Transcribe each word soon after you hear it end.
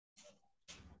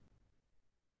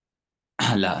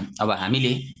ल अब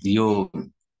हामीले यो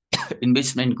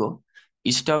इन्भेस्टमेन्टको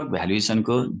स्टक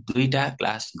भ्यालुएसनको दुईटा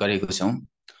क्लास गरेको छौं।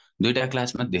 दुईटा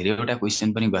क्लासमा धेरैवटा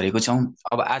क्वेशन पनि गरेको छौं।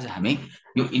 अब आज हामी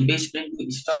यो इन्भेस्टमेन्टको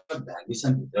स्टक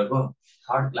भ्यालुएसन भित्रको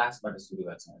थर्ड क्लासबाट सुरु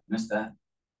गर्छौं। हेर्नुस् त,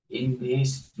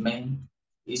 investment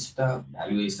stock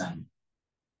valuation,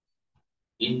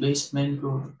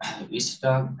 इन्भेस्टमेन्टको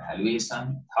stock valuation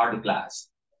third class,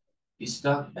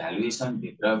 stock valuation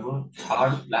भित्रको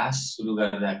थर्ड क्लास सुरु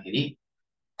गर्दाखेरि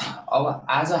अब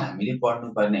आज हामीले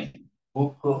पढ्नुपर्ने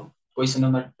बुकको क्वेशन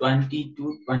नम्बर 22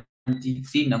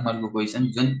 23 नम्बरको क्वेशन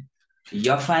जुन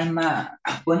एफआईमा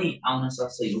पनि आउन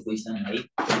सक्छ। यो क्वेशन है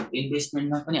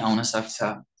इन्भेस्टमेन्टमा पनि आउन सक्छ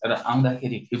र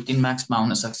आउँदाखेरि 15 मार्क्समा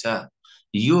आउन सक्छ।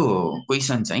 यो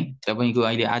क्वेशन चाहिँ तपाईको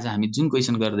अहिले आज हामी जुन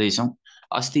क्वेशन गर्दै छौं,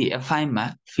 अस्ति एफआईमा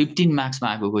 15 मार्क्समा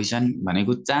आएको क्वेशन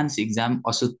भनेको चान्स एक्जाम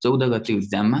असोज 14 गते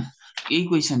एक्जाममा यही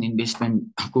क्वेशन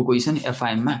इन्भेस्टमेन्टको क्वेशन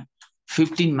एफआईमा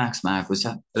 15 मार्क्समा आएको छ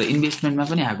र इन्भेस्टमेन्टमा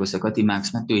पनि आएको छ। कति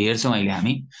मार्क्समा त्यो हेर्छौं अहिले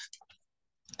हामी।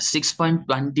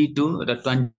 6.22 र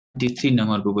 23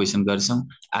 नम्बरको क्वेशन गर्छौं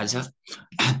आज।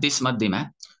 त्यसमध्येमा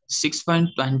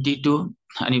 6.22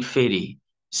 अनि फेरि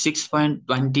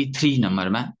 6.23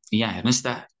 नम्बरमा यहाँ हेर्नुस् त,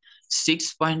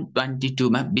 6.22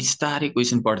 मा बिस्तारै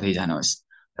क्वेशन पढ्दै जानुहोस्।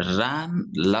 Ram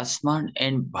Laxman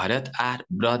and Bharat are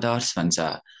brothers भन्छ।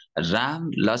 राम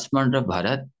लक्ष्मण र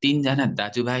भरत तीनजना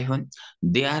दाजुभाइ हुन्।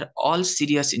 They are all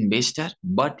serious investor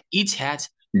but each has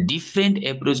different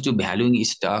approach to भ्यालुइङ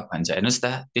stock भन्छ। हेर्नुस् त,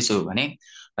 त्यसो हो भने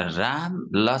राम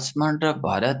लक्ष्मण र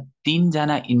भरत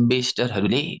तीनजना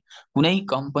इन्भेस्टरहरूले कुनै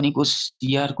कम्पनीको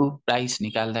शेयरको प्राइस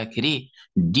निकाल्दाखेरि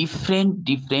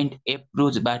डिफरेन्ट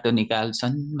एप्रोचबाट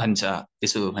निकाल्छन् भन्छ।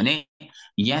 त्यसो हो भने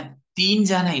यहाँ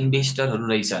तीनजना इन्भेस्टरहरू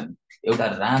रहेछन्। एउटा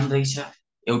राम रहेछ,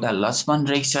 एउटा लक्ष्मण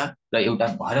रहेछ र एउटा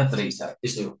भरत रहेछ।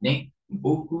 त्यसो हो भने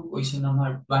बुकको क्वेशन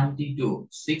नम्बर 22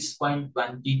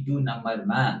 6.22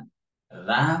 नम्बरमा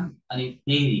राम अनि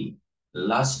फेरि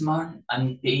लक्ष्मण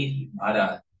अनि फेरि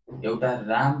भरत, एउटा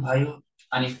राम भयो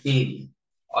अनि फेरि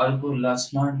अर्को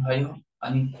लक्ष्मण भयो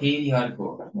अनि फेरि अर्को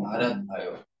भरत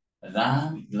भयो।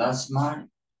 राम लक्ष्मण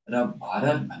र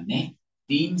भरत भन्ने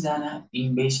तीनजना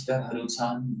इन्भेस्टरहरू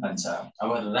छन् भन्छ।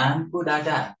 अब रामको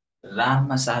डाटा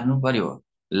राममा सार्नु पर्यो,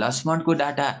 लक्ष्मणको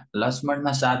डाटा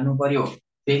लक्ष्मणमा सार्नु पर्यो,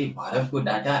 फेरि भरतको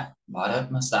डाटा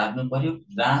भरतमा सार्नु पर्यो।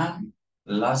 राम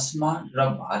लक्ष्मण र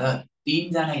भरत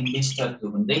तीनजना इन्भेस्टरहरू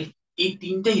हुँदै यी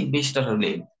तीनटै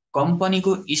इन्भेस्टरहरूले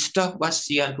कम्पनीको स्टक वा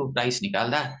शेयरको प्राइस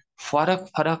निकाल्दा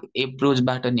फरक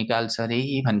एप्रोचबाट निकाल्छ रे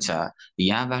भन्छ।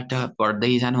 यहाँबाट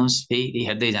पढ्दै जानुहोस्, फेरि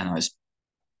हेर्दै जानुहोस्।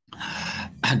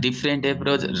 Different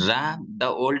approach. Ram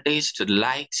the oldest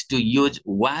likes to use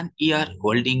 1 year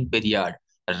holding period.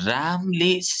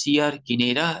 रामले शेयर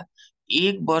किनेर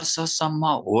 1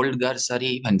 वर्षसम्म होल्ड गर्छ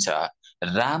रे भन्छ।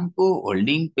 रामको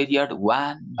होल्डिङ पिरियड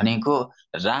 1 भनेको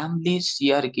रामले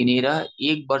शेयर किनेर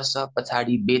 1 वर्ष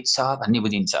पछाडि बेच्छ भन्ने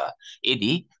बुझिन्छ।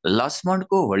 यदि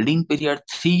लक्ष्मणको होल्डिङ पिरियड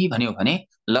 3 भन्यो भने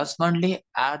लक्ष्मणले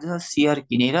आज शेयर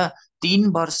किनेर 3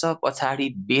 वर्ष पछाडि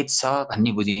बेच्छ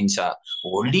भन्ने बुझिन्छ।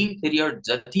 होल्डिङ पिरियड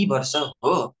जति वर्ष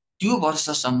हो त्यो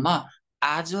वर्षसम्म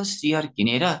आज शेयर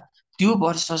किनेर त्यो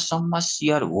वर्षसम्म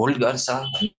शेयर होल्ड गर्छ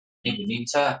भन्ने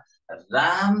बुझिन्छ।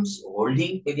 Ram's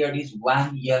holding period is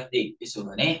 1 year। त्यसो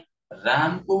भने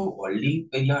रामको होल्डिङ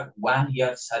पिरियड 1 year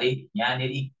छ रे।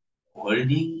 यहाँनिर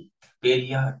holding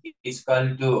period equal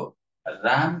to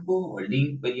Ramco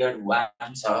holding period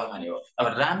 1 छ भन्यो। अब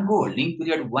रामको होल्डिङ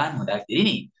पिरियड 1 हुँदाखेरि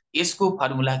नि यसको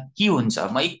फर्मुला के हुन्छ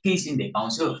म एकैछिन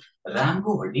देखाउँछु।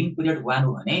 रामको होल्डिङ पिरियड 1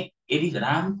 हो भने यदि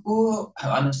रामको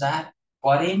अनुसार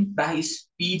करेन्ट प्राइस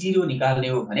P0 निकाल्ने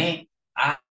हो भने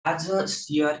आज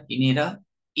शेयर किनेर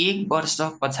 1 वर्ष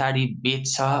पछाडि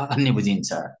बेच्छ भन्ने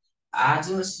बुझिन्छ। आज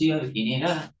शेयर किनेर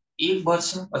 1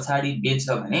 वर्ष पछाडि बेच्छ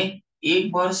भने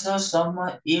 1 वर्षसम्म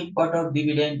 1 पटक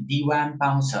डिभिडेन्ड D1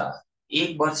 पाउँछ।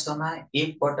 1 वर्षमा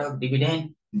 1 पटक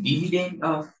dividend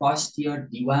of first year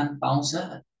D1 पाउँछ।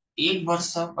 1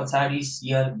 वर्ष पछाडि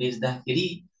शेयर बेच्दाखेरि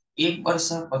 1 वर्ष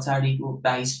पछाडिको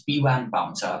प्राइस P1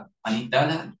 पाउँछ। अनि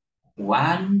तल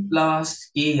 1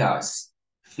 + KS,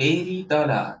 फेरि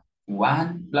तल 1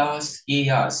 +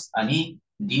 KS अनि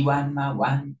D1 मा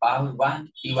 1 पावर 1,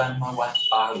 D1 मा 1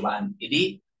 पावर 1। यदि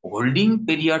होल्डिङ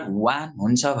पिरियड 1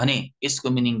 हुन्छ भने यसको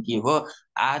मिनिङ के हो?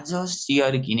 आज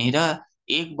शेयर किनेर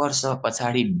 1 वर्ष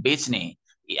पछाडि बेच्ने।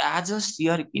 आज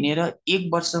शेयर किनेर 1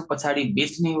 वर्ष पछाडि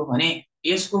बेच्ने हो भने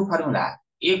यसको फर्मुला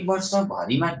 1 वर्ष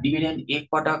भरिमा डिभिडेन्ड 1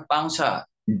 पटक पाउँछ।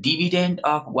 डिभिडेन्ड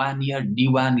अफ 1 year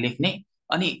D1 लेख्ने।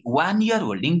 अनि 1 year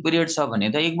होल्डिङ पिरियड छ भने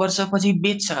त 1 वर्षपछि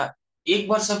बेच्छ। 1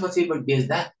 वर्षपछि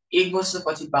बेच्दा 1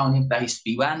 वर्षपछि पाउने प्राइस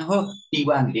P1 हो।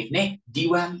 P1 लेख्ने,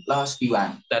 D1 + P1।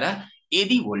 तर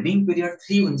यदि होल्डिङ पिरियड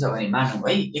 3 हुन्छ भने मानौँ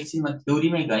है, एकछिन म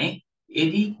थ्योरीमै गएँ,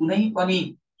 यदि कुनै पनि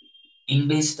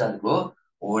इन्भेस्टरको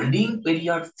होल्डिङ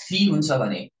पिरियड 3 हुन्छ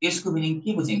भने त्यसको मिनिङ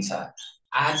के बुझिन्छ?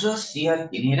 आज सेयर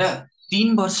किनेर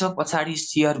 3 वर्ष पछाडि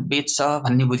सेयर बेच्छ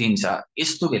भन्ने बुझिन्छ।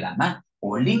 यस्तो बेलामा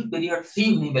होल्डिङ पिरियड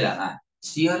 3 हुने बेलामा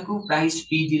सेयरको प्राइस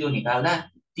P0 निकाल्दा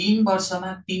 3 वर्षमा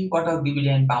 3 पटक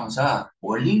डिभिडेन्ड पाउँछ।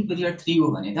 होल्डिङ पिरियड 3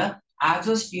 हो भने त आज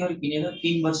सेयर किनेर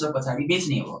 3 वर्ष पछाडि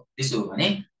बेच्ने हो। त्यसो हो भने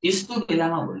त्यस्तो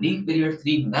बेलामा होल्डिङ पिरियड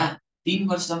 3 हुँदा 3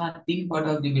 वर्षमा 3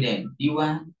 पटक dividend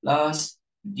D1 plus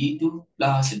D2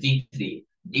 plus D3,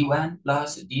 D1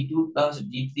 plus D2 plus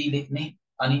D3 लेख्ने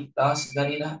अनि प्लस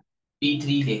गरेर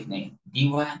P3 लेख्ने,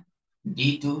 D1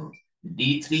 D2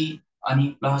 D3 अनि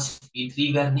प्लस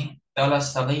P3 गर्ने, तल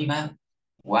सबैमा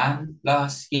 1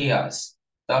 प्लस केएस,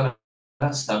 तल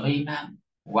सबैमा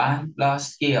 1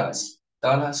 प्लस केएस,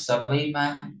 तल सबैमा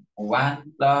 1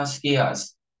 प्लस केएस,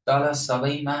 तल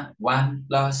सबैमा 1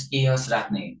 प्लस केएस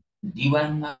राख्ने,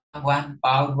 D1 मा 1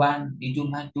 पावर 1, D2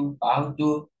 मा 2 पावर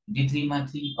 2, D3 मा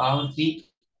 3 पावर 3,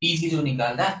 P0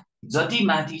 निकाल्दा जति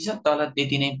माथि छ तल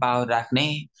त्यति नै पावर राख्ने।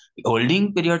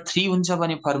 होल्डिङ पिरियड 3 हुन्छ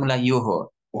भने फर्मुला यो हो।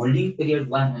 होल्डिङ पिरियड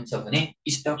 1 हुन्छ भने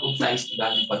स्टकको प्राइस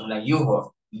निकाल्ने फर्मुला यो हो।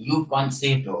 यो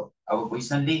कन्सेप्ट हो। अब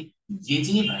क्वेशनले जे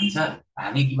भन्छ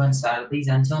हामी गिभन सार्दै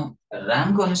जान्छौँ।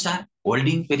 रामको अनुसार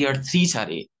होल्डिङ पिरियड 3 छ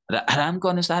अरे, रामको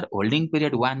अनुसार होल्डिङ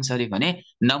पिरियड 1 छ अरे भने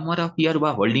नम्बर अफ इयर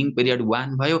वा होल्डिङ पिरियड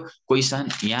 1 भयो। क्वेशन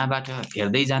यहाँबाट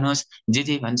हेर्दै जानुहोस्,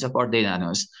 जे भन्छ पढ्दै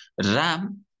जानुहोस्।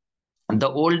 Ram The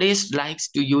oldest likes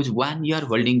to use 1 year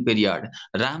holding period.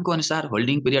 रामको अनुसार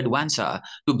होल्डिङ पिरियड 1 छ।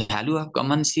 To value of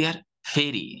common share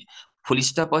फेरि फुल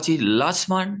स्टप पछि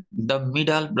Laxman the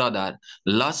middle brother,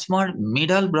 Laxman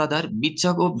middle brother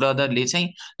बिचको ब्रदरले चाहिँ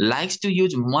likes to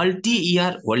use multi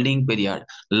year holding period,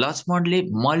 लक्ष्मणले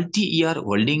multi year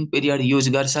holding period use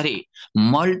गर्छ रे।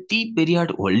 Multi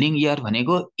period holding year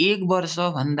भनेको 1 वर्ष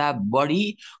भन्दा बढी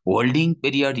होल्डिङ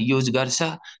पिरियड युज गर्छ।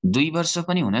 2 वर्ष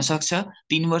पनि हुन सक्छ,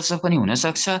 3 वर्ष पनि हुन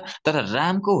सक्छ, तर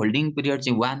रामको होल्डिङ पिरियड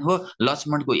चाहिँ 1 हो,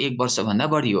 लक्ष्मणको 1 वर्ष भन्दा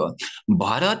बढी हो।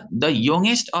 भरत द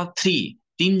यंगेस्ट अफ 3,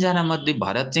 3 जना मध्ये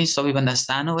भरत चाहिँ सबैभन्दा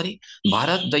सानो अरे।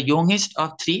 Bharat the youngest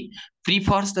of 3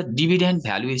 prefers the dividend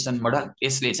valuation model,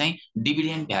 यसले चाहिँ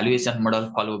डिभिडेन्ड भ्यालुएसन मोडल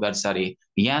फलो गर्छ अरे।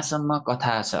 यहाँसम्म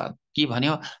कथा छ। के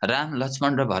भन्यो? राम,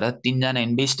 लक्ष्मण र भरत 3 जना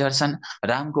इन्भेस्टर छन्।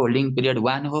 रामको होल्डिङ पिरियड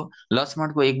 1 हो,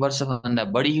 लक्ष्मणको 1 वर्ष भन्दा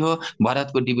बढी हो,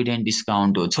 भरतको डिभिडेन्ड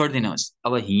डिस्काउन्ट हो। छोडिदिनुहोस्।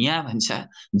 अब यहाँ भन्छ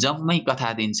जम्मै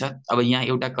कथा दिन्छ। अब यहाँ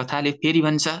एउटा कथाले फेरि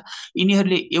भन्छ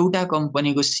यिनीहरूले एउटा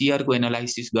कम्पनीको सेयरको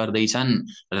एनालाइसिस गर्दैछन्।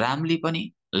 रामले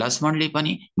पनि, लक्ष्मणले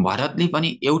पनि, भरतले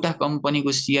पनि एउटा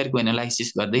कम्पनीको सेयरको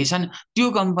एनालाइसिस गर्दैछन्।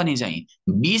 त्यो कम्पनी चाहिँ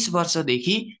 20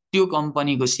 वर्षदेखि त्यो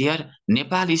कम्पनीको share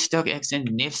Nepal stock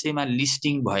exchange नेप्सेमा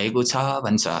listing भएको छ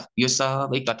भन्छ। यो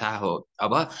सबै कथा हो।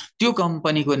 अब त्यो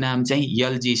कम्पनीको नाम चाहिँ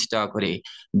एलजी स्टक रे।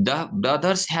 The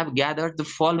brothers have gathered the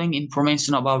following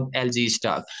information about LG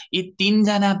stock, यी 3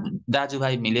 जना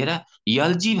दाजुभाइ मिलेर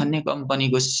एलजी भन्ने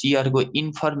कम्पनीको सेयरको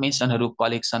इन्फर्मेसनहरू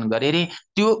कलेक्सन गरे रे।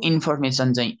 त्यो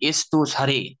इन्फर्मेसन चाहिँ यस्तो छ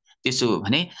रे। त्यसो हो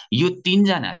भने यो 3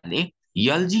 जनाले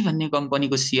एलजी भन्ने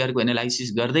कम्पनीको सेयरको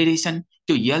एनालाइसिस गर्दै रहेछन्।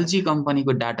 त्यो एलजी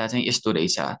कम्पनीको डाटा चाहिँ यस्तो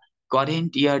रहेछ।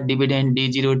 Current year dividend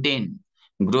D010,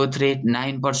 growth rate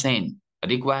 9%,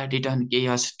 required return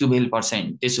KS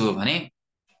 12%। त्यसो हो भने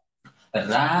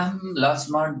राम,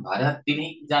 लक्ष्मण, भरत 3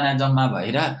 जना जम्मा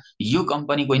भएर यो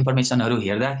कम्पनीको इन्फर्मेसनहरू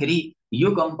हेर्दाखेरि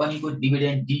यो कम्पनीको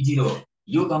डिभिडेन्ड D0,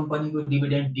 यो कम्पनीको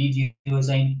डिभिडेन्ड D0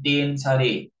 चाहिँ 10 छ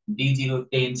रे। D0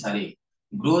 10 छ रे।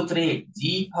 Growth rate,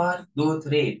 G for growth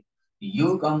rate,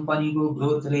 यो कम्पनीको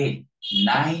ग्रोथ रेट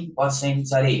 9%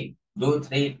 छ रे।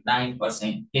 Growth rate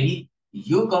 9%। फेरि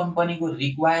यो कम्पनीको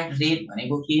रिक्वायर्ड रेट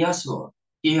भनेको केएस हो,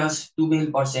 केएस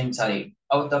 12% छ रे।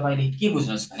 अब तपाईले के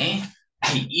बुझ्नुहोस् भने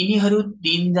यिनीहरू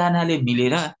 3 जनाले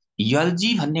मिलेर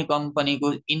एलजी भन्ने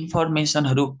कम्पनीको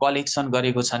इन्फर्मेसनहरू कलेक्सन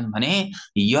गरेको छन् भने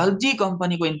एलजी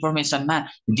कम्पनीको इन्फर्मेसनमा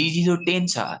D0 10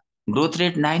 छ, ग्रोथ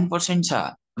रेट 9% छ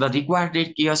र रिक्वायर्ड रेट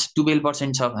केएस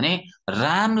 12% छ भने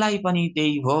रामलाई पनि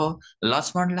त्यही हो,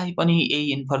 लक्ष्मणलाई पनि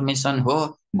यही इन्फर्मेसन हो,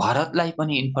 भरतलाई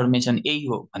पनि इन्फर्मेसन यही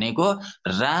हो भनेको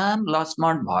राम,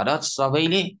 लक्ष्मण, भरत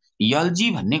सबैले एलजी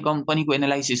भन्ने कम्पनीको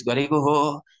एनालाइसिस गरेको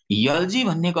हो। एलजी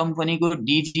भन्ने कम्पनीको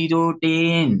D0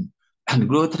 10,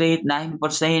 growth rate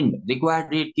 9%,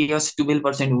 required rate KS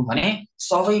 12% हो भने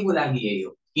सबैको लागि यही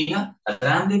हो। किन?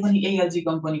 रामले पनि यही एलजी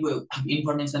कम्पनीको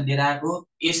इन्फर्मेसन लिएर आएको,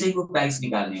 यसैको प्राइस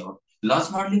निकाल्ने हो।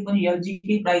 लक्ष्मणले पनि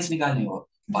एलजीकै प्राइस निकाल्ने हो,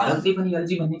 भरतले पनि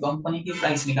एलजी भन्ने कम्पनीकै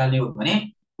प्राइस निकाल्ने हो भने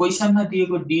क्वेशनमा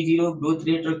दिएको D0, ग्रोथ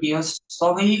रेट र केएस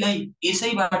सबैलाई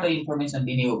यसैबाट इन्फर्मेसन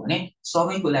दिने हो भने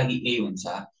सबैको लागि यही हुन्छ।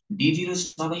 D0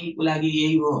 सबैको लागि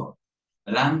यही हो।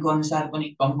 रामको अनुसार पनि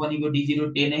कम्पनीको D0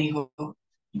 10 नै हो,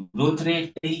 ग्रोथ रेट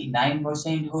चाहिँ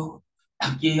 9% हो,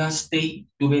 केएस चाहिँ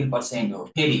 12% हो।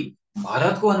 फेरि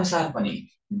भरतको अनुसार पनि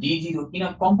D0 किन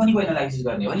कम्पनीको एनालाइसिस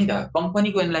गर्ने हो नि त,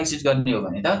 कम्पनीको एनालाइसिस गर्ने हो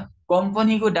भने त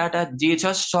कम्पनीको डाटा जे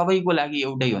छ सबैको लागि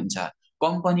एउटै हुन्छ,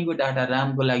 कम्पनीको डाटा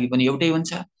रामको लागि पनि एउटै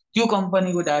हुन्छ, त्यो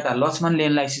कम्पनीको डाटा लक्ष्मणले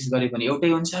एनालाइसिस गरे पनि एउटै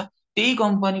हुन्छ, त्यही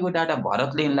कम्पनीको डाटा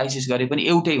भरतले एनालाइसिस गरे पनि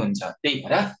एउटै हुन्छ। त्यही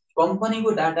भएर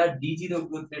कम्पनीको डाटा D0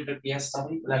 ग्रोथ रेट र केएस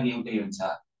सबैको लागि एउटै हुन्छ।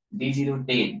 D0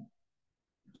 10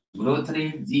 growth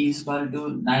rate G is equal to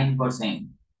 9%.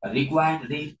 Required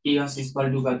rate KS is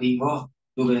equal to कति हो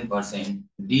 12%.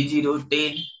 D0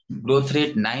 10 growth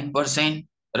rate 9%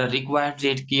 र required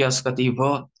rate KS कति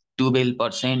हो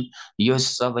 12%. यो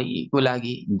सबैको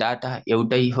लागि डाटा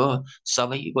एउटै हो,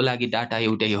 सबैको लागि डाटा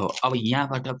एउटै हो। अब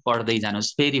यहाँबाट पढ्दै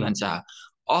जानुस्, फेरि भन्छ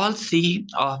all three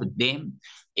of them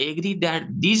agree that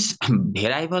these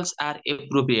variables are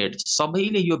appropriate.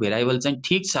 सबैले यो भेरिएबल चाहिँ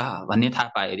ठिक छ भन्ने थाहा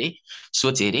पाए रे,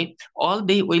 सोचे रे, all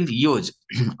they will use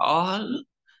all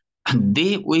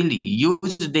they will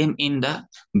use them in the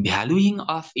valuing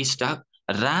of stock.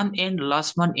 Ram and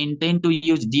Lakshman intend to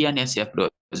use DNS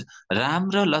approach. Ram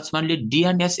र लक्ष्मणले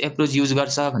DNS एप्रोच युज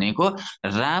गर्छ भनेको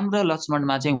राम र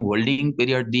लक्ष्मणमा चाहिँ होल्डिङ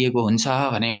पिरियड दिएको हुन्छ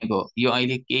भनेको, यो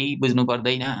अहिले केही बुझ्नु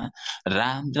पर्दैन।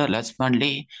 राम र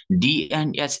लक्ष्मणले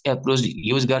DNS एप्रोच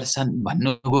युज गर्छन्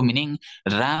भन्नुको मिनिङ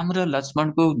राम र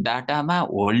लक्ष्मणको डाटामा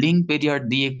होल्डिङ पिरियड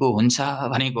दिएको हुन्छ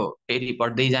भनेको। फेरि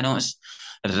पढ्दै जानुहोस्,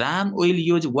 Ram will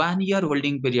use 1 year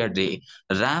holding period रे,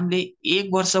 रामले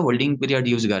 1 वर्ष होल्डिङ पिरियड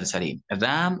युज गर्छ रे।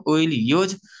 Ram will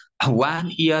use 1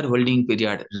 year holding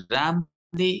period,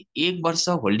 रामले 1 वर्ष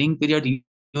होल्डिङ पिरियड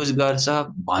युज गर्छ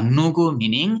भन्नुको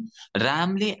मिनिङ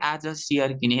रामले आज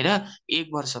शेयर किनेर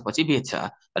 1 वर्षपछि बेच्छ।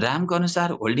 रामको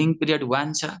अनुसार होल्डिङ पिरियड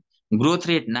 1 छ, ग्रोथ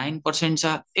रेट 9% छ,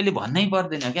 यसले भन्नै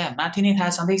पर्दैन क्या, माथि नै थाहा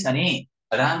छँदैछ नि।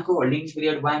 रामको होल्डिङ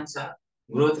पिरियड 1 छ,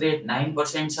 ग्रोथ रेट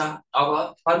 9% छ।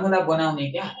 अब फर्मुला बनाउने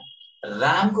क्या,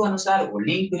 रामको अनुसार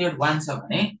होल्डिङ पिरियड 1 छ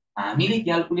भने हामीले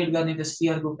क्याल्कुलेट गर्ने त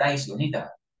शेयरको प्राइस हो नि त,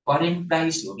 करेन्ट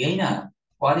प्राइस हो कि हैन,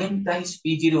 करेन्ट प्राइस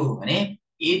P0 हो भने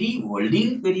यदि होल्डिङ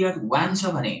पिरियड 1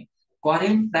 छ भने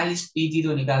करेन्ट प्राइस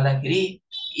P0 निकाल्दाखेरि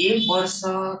 1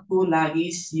 वर्षको लागि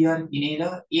शेयर किनेर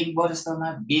 1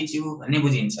 वर्षमा बेच्यो भन्ने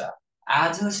बुझिन्छ।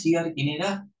 आज शेयर किनेर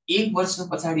 1 वर्ष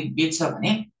पछाडि बेच्छ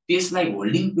भने त्यसलाई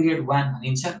होल्डिङ पिरियड 1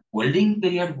 भनिन्छ। होल्डिङ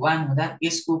पिरियड 1 हुँदा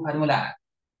यसको फर्मुला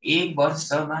 1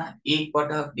 वर्षमा 1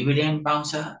 पटक डिभिडेन्ड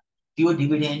पाउँछ, त्यो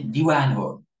डिभिडेन्ड D1 हो,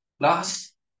 प्लस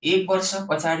 1 वर्ष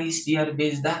पछाडि शेयर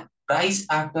बेच्दा प्राइस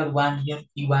आफ्टर 1 year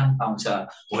P1 पाउँछ।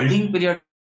 होल्डिङ पिरियड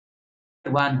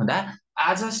 1 हुँदा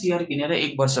आज शेयर किनेर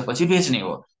 1 वर्षपछि बेच्ने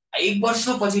हो, 1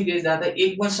 वर्षपछि बेच्दा त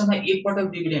 1 वर्षमा 1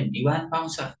 पटक डिभिडेन्ड D1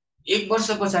 पाउँछ, 1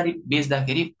 वर्ष पछाडि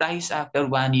बेच्दाखेरि प्राइस आफ्टर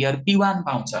 1 year P1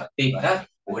 पाउँछ। त्यही भएर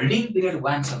होल्डिङ पिरियड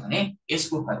 1 छ भने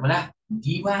यसको formula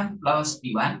D1 plus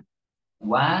P1,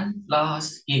 1 plus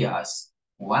KS,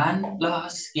 1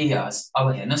 plus KS।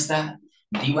 अब हेर्नुस् त,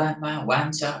 D1 मा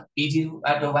 1 छ, P0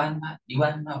 बाट 1 मा,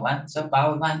 D1 मा 1 छ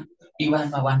पावर 1,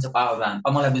 P1 मा 1 छ पावर 1।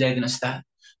 अब मलाई बुझाइदिनुस् त,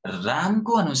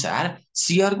 रामको अनुसार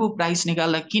शेयरको प्राइस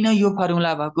निकाल्दा किन यो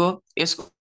फर्मुला भएको, यसको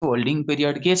होल्डिङ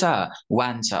पिरियड के छ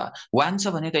 1 छ, 1 छ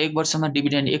भने त 1 वर्षमा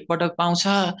डिभिडेन्ड 1 पटक पाउँछ,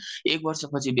 1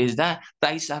 वर्षपछि बेच्दा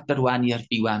प्राइस आफ्टर 1 year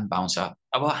P1 पाउँछ।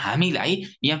 अब हामीलाई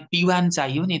यहाँ P1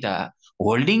 चाहियो नि त,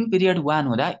 होल्डिङ पिरियड 1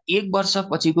 हुँदा 1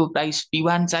 वर्षपछिको प्राइस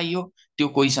P1 चाहियो, त्यो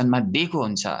क्वेशनमा दिएको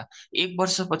हुन्छ। 1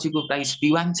 वर्षपछिको प्राइस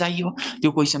P1 चाहियो,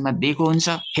 त्यो क्वेशनमा दिएको हुन्छ।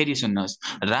 फेरि सुन्नुहोस्,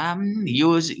 Ram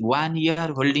use 1 year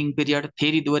holding period,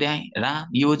 फेरि दोहोऱ्याएँ, Ram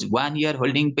use 1 year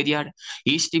holding period,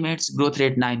 estimates growth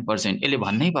rate 9%, यसले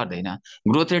भन्नै पर्दैन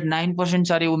ग्रोथ रेट 9%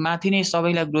 छ अरे, ऊ माथि नै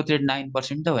सबैलाई ग्रोथ रेट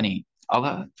 9% त हो नि। अब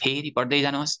फेरि पढ्दै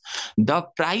जानुहोस्, the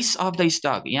price of the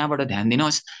stock, यहाँबाट ध्यान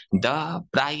दिनुहोस्, the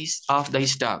price of the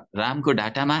stock, Ramco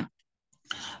डाटामा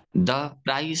the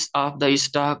price of the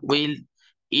stock will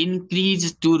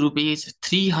increase to rupees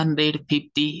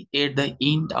 350 at the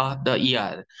end of the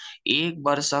year। 1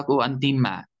 वर्षको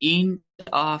अन्तिममा, end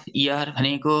of year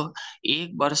भनेको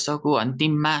 1 वर्षको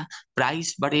अन्तिममा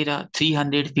प्राइस बढेर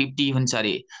 350 हुन्छ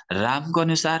अरे। रामको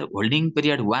अनुसार होल्डिङ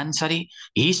पिरियड 1 छ अरे,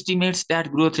 he estimates that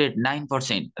growth rate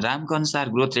 9%, रामको अनुसार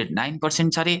ग्रोथ रेट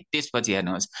 9% छ अरे। त्यसपछि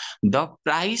हेर्नुहोस्, the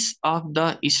price of the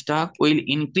stock will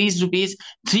increase rupees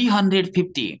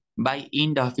 350 by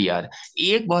end of year।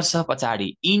 1 वर्ष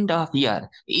पछाडि, end of year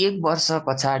 1 वर्ष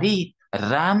पछाडि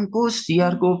रामको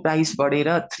शेयरको प्राइस बढेर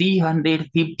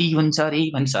 350 हुन्छ अरे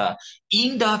भन्छ।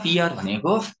 end of year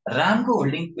भनेको रामको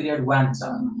होल्डिङ पिरियड 1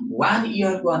 छ, 1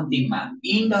 इयरको अन्तिममा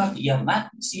end of year-मा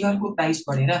शेयरको प्राइस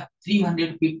बढेर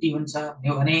 350 हुन्छ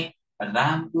भने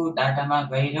रामको डाटामा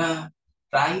गएर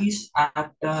price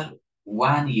after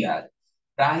 1 year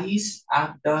price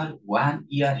after 1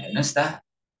 year हेर्नुहोस् त,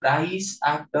 प्राइस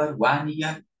आफ्टर 1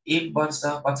 इयर, 1 वर्ष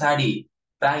पछाडि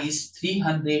प्राइस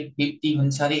 350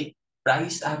 हुन्छ रे।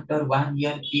 प्राइस आफ्टर 1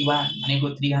 इयर P1 भनेको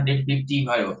 350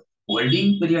 भयो।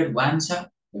 होल्डिङ पिरियड 1 छ,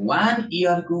 1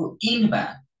 इयरको इनमा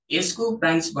यसको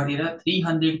प्राइस बढेर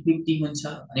 350 हुन्छ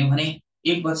भने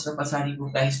 1 वर्ष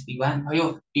पछाडिको प्राइस P1 भयो।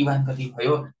 P1 कति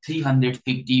भयो?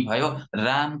 350 भयो।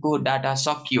 रामको डाटा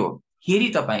सकियो। फेरि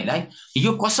तपाईलाई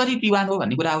यो कसरी P1 हो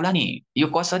भन्ने कुरा आउला नि। यो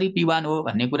कसरी P1 हो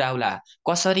भन्ने कुरा आउला।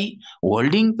 कसरी?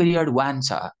 होल्डिङ पिरियड 1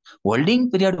 छ। होल्डिङ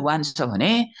पिरियड 1 छ भने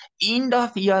इन्ड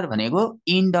अफ इयर भनेको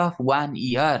end of 1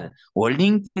 year.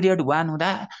 Holding period 1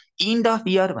 हुँदा इन्ड अफ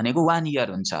इयर भनेको 1 इयर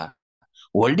हुन्छ।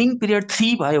 होल्डिङ पिरियड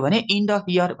 3 भयो भने इन्ड अफ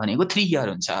इयर भनेको 3 इयर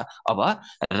हुन्छ। अब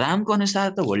रामको अनुसार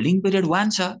त होल्डिङ पिरियड 1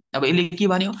 छ। अब यसले के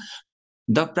भन्यो?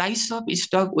 The price of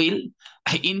stock will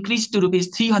increase to rupees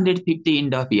 350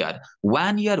 end of year.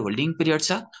 1 year holding period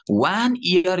छ। 1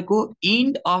 year को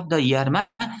end of the year मा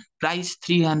प्राइस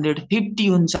 350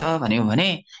 हुन्छ भन्यो भने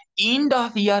end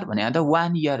of year भने त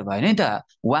 1 year भयो नि त।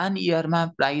 1 year मा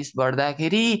प्राइस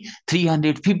बढ्दाखेरि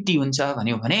 350 हुन्छ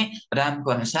भन्यो भने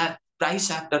रामको अनुसार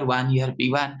प्राइस आफ्टर 1 year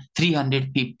P1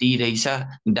 350 रहेछ।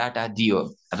 डाटा दियो।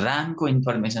 रामको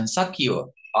इन्फर्मेसन सकियो।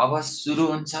 अब सुरु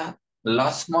हुन्छ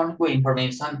लक्ष्मणको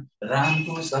इन्फर्मेसन।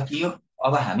 रामको सकियो।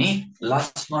 अब हामी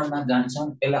लक्ष्मणमा जान्छौँ।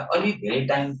 यसलाई अलि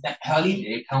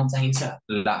धेरै ठाउँ चाहिन्छ।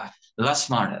 ल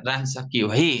लक्ष्मण, राम सकियो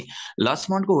है।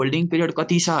 लक्ष्मणको होल्डिङ पिरियड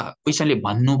कति छ? क्वेसनले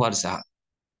भन्नुपर्छ।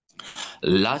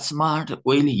 Laxman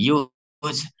will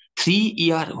use 3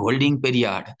 year holding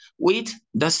period with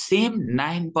the same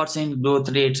 9%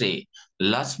 growth rate रे।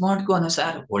 लक्ष्मणको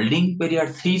अनुसार होल्डिङ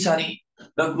पिरियड 3 छ रे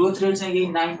र ग्रोथ रेट चाहिँ यही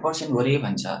 9% हो रे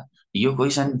भन्छ। यो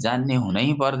क्वेसन जान्ने हुनै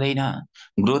पर्दैन।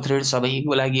 ग्रोथ रेट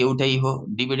सबैको लागि एउटै हो,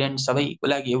 डिभिडेन्ड सबैको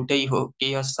लागि एउटै हो,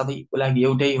 केएस सबैको लागि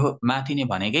एउटै हो। माथि नै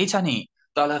भनेकै छ नि।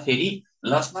 तल फेरि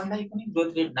लक्ष्मणलाई पनि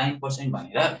ग्रोथ रेट 9%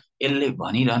 भनेर यसले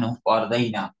भनिरहनु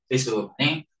पर्दैन। त्यसो भने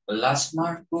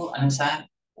लक्ष्मणको अनुसार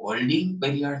होल्डिङ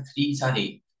पिरियड 3 छ रे।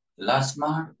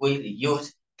 Laxman will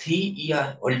use 3 year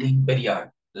holding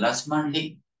period. लक्ष्मणले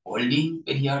holding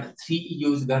period 3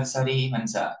 use गर्छ रे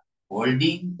भन्छ।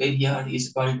 Holding period is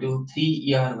equal to 3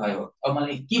 year भयो। अब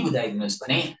मलाई के बुझाइदिनुहोस्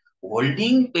भने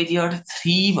होल्डिङ पिरियड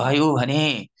 3 भयो भने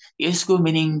यसको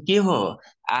मिनिङ के हो?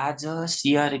 आज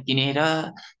शेयर किनेर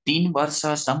 3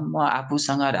 वर्षसम्म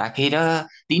आफूसँग राखेर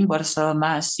 3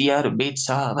 वर्षमा शेयर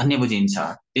बेच्छ भन्ने बुझिन्छ।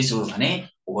 त्यसो भने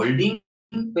होल्डिङ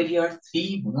पिरियड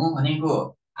 3 हुनु भनेको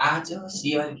आज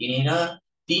शेयर किनेर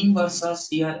 3 वर्ष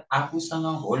शेयर आफूसँग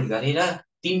होल्ड गरेर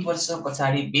 3 वर्ष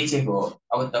पछाडि बेचेको हो।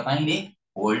 अब तपाईले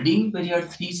होल्डिङ पिरियड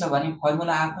 3 छ भने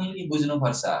फर्मुला आफैले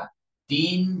बुझ्नुपर्छ।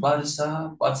 3 वर्ष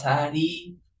पछाडि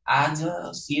आज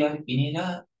शेयर किनेर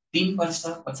 3 वर्ष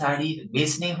पछाडि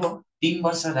बेच्ने हो। 3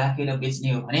 वर्ष राखेर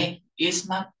बेच्ने हो भने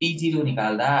यसमा P0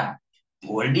 निकाल्दा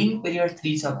होल्डिङ पिरियड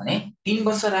 3 छ भने 3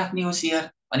 वर्ष राख्ने हो शेयर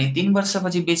अनि 3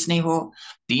 वर्षपछि बेच्ने हो।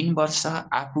 3 वर्ष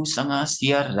आफूसँग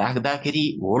शेयर राख्दाखेरि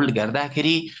होल्ड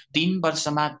गर्दाखेरि 3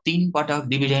 वर्षमा 3 पटक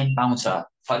डिभिडेन्ड पाउँछ।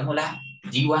 Formula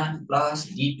D1 plus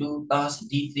D2 plus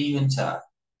D3 हुन्छ।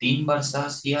 3 वर्ष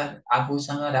शेयर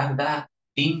आफूसँग राख्दा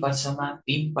 3 वर्षमा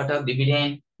 3 पटक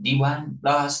dividend D1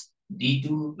 plus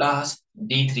D2 plus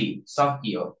D3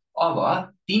 सकियो। अब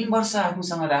 3 वर्ष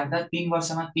आफूसँग राख्दा 3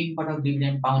 वर्षमा 3 पटक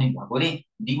डिभिडेन्ड पाउने भएकोले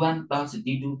D1 plus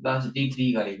D2 plus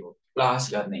D3 गरेको प्लस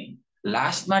गर्ने।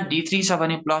 लास्टमा D3 छ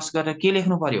भने प्लस गरेर के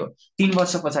लेख्नु पर्यो? 3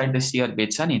 वर्ष पछाडि त शेयर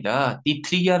बेच्छ नि त। ती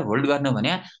 3 इयर होल्ड गर्नु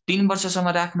भने 3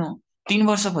 वर्षसम्म राख्नु, 3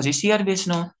 वर्षपछि शेयर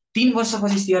बेच्नु। 3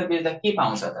 वर्षपछि शेयर बेच्दा के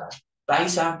पाउँछ त?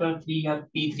 प्राइस आफ्टर 3 इयर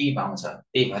P3 पाउँछ।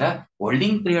 त्यही भएर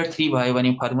होल्डिङ पिरियड 3 भयो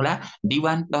भने formula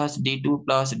D1 plus D2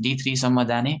 plus D3 सम्म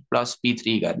जाने प्लस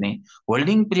P3 गर्ने।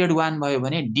 होल्डिङ पिरियड 1 भयो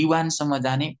भने D1 सम्म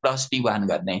जाने प्लस P1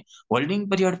 गर्ने। होल्डिङ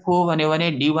पिरियड 4 भन्यो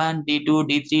भने D1 D2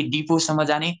 D3 D4 सम्म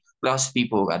जाने प्लस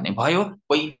P4 गर्ने भयो।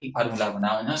 कोही फर्मुला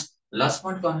बनाउनुहोस्।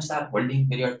 लक्ष्मणको अनुसार होल्डिङ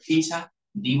पिरियड 3 छ।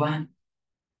 D1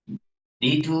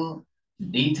 D2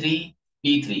 D3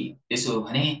 P3। त्यसो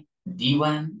भने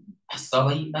D1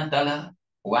 सबैमा तल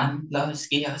 1 plus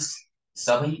KS,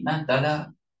 सबैमा तल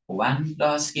 1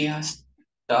 plus KS,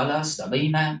 तल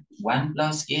सबैमा 1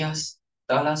 plus KS,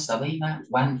 तल सबैमा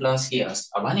 1 plus KS।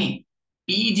 अब भने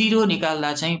P0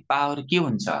 निकाल्दा चाहिँ पावर के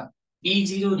हुन्छ?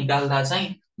 P0 निकाल्दा चाहिँ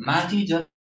माथि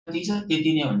जति छ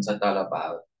त्यति नै हुन्छ तल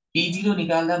पावर। P0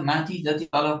 निकाल्दा माथि जति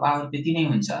तल पावर त्यति नै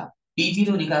हुन्छ।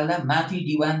 P0 निकाल्दा माथि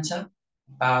D1 छ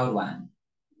पावर 1,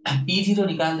 P0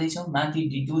 निकाल्दैछौँ माथि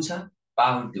D2 छ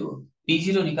पावर 2,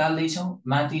 P0 निकाल्दैछौँ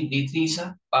माथि D3 छ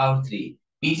पावर 3,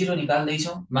 P0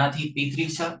 निकाल्दैछौँ, माथि P3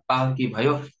 छ, पावर के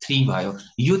भयो 3 भयो।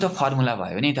 यो त फर्मुला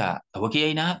भयो नि त, हो कि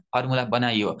होइन? फर्मुला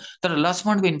बनाइयो, तर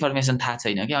लसमन्डको इन्फर्मेसन थाहा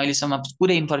छैन कि अहिलेसम्म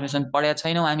पुरै इन्फर्मेसन पढेका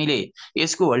छैनौँ हामीले।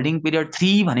 यसको holding period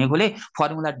 3 भनेकोले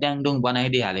formula ड्याङडुङ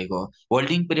बनाइदिइहालेको।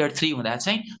 Holding period 3 हुँदा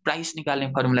चाहिँ प्राइस निकाल्ने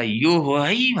फर्मुला यो हो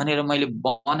है भनेर मैले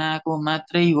बनाएको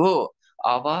मात्रै हो।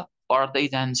 अब पढ्दै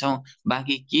जान्छौँ,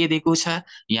 बाँकी के दिएको छ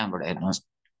यहाँबाट हेर्नुहोस्।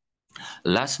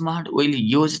 Lastmont will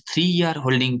use 3-year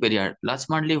holding period.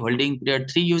 Lastmontले holding period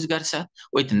 3 use गर्छ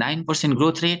with 9%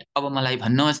 growth rate। अब मलाई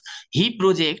भन्नुहोस्, he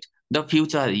project द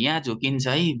फ्युचर, यहाँ झुकिन्छ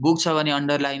है, बुक छ भने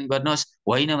अन्डरलाइन गर्नुहोस्,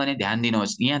 होइन भने ध्यान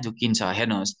दिनुहोस्, यहाँ झुकिन्छ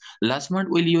हेर्नुहोस्। Lastmont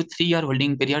will use 3-year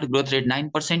holding period, growth rate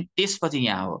 9%। त्यसपछि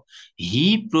यहाँ हो, he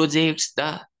projects the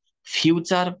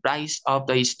future price of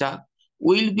the stock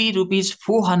will be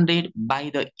 ₹400 by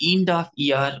the end of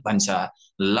year भन्छ।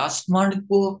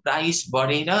 Lastmontको प्राइस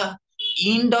बढेर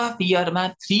एन्ड अफ इयरमा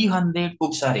 300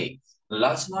 पुग्छ अरे।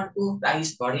 लसमन्टको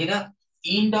प्राइस बढेर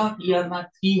एन्ड अफ इयरमा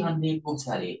 300 पुग्छ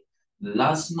अरे।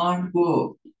 लसमन्टको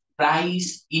प्राइस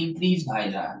इन्क्रिज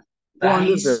भएर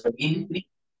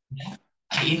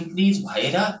इन्क्रिज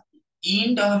भएर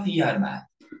एन्ड अफ इयरमा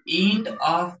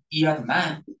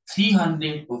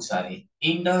 300 पुग्छ अरे।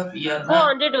 एन्ड अफ इयरमा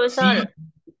 400 हो सर।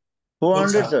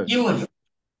 400 सर।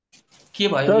 के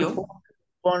भयो यो?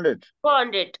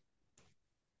 400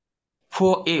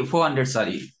 400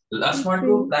 सरी।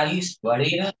 लसमन्टको प्राइस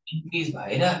बढेर इन्क्रिज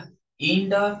भएर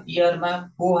एन्ड अफ इयरमा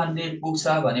 400 पुग्छ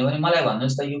भन्यो भने मलाई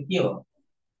भन्नुहोस् त यो के हो?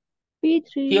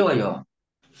 P3 के हो यो?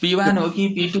 P1 हो कि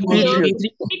P2 हो कि P3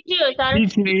 हो? P3 हो सर।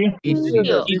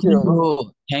 P3 हो।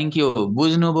 Thank you.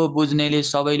 बुझ्नुभयो, बुझ्नेले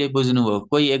सबैले बुझ्नुभयो,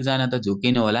 कोही एकजना त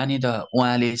झुकिनु होला नि त,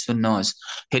 उहाँले सुन्नुहोस्।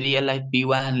 फेरि यसलाई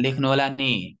P1 लेख्नु होला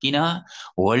नि, किन?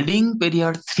 होल्डिङ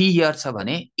पिरियड 3 इयर छ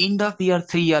भने एन्ड अफ इयर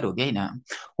 3 इयर हो कि होइन?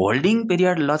 होल्डिङ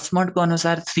पिरियड लसमन्टको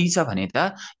अनुसार 3 छ भने त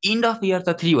एन्ड अफ इयर त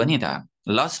 3 हो नि त।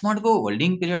 लसमन्टको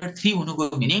होल्डिङ पिरियड 3 हुनुको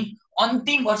मिनिङ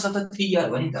अन्तिम वर्ष त 3 इयर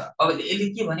हो नि त। अब यसले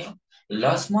के भन्यो?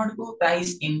 लसमन्टको प्राइस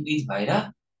इन्क्रिज भएर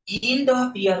एन्ड अफ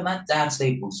इयरमा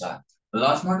 400 पुग्छ।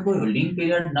 लसमन्टको holding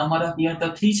period number of year त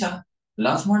 3 छ।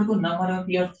 लसमन्टको नम्बर अफ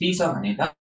इयर 3 छ भने त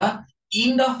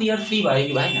एन्ड अफ इयर 3 भयो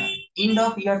कि भएन? एन्ड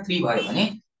अफ इयर 3 भयो भने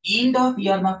एन्ड अफ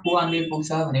इयरमा 400 पुग्छ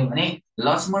भने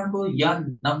लसमन्टको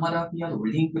number of year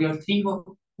holding period 3 हो।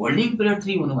 होल्डिङ पिरियड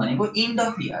 3 हुनु भनेको and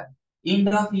of year. And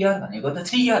of year भनेको त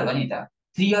 3 इयर हो नि त।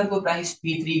 3 इयरको प्राइस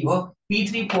P3 हो,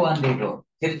 P3 400 हो।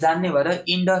 फेरि जान्ने भएर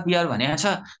एन्ड अफ इयर भनेको छ,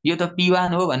 यो त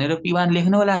P1 हो भनेर P1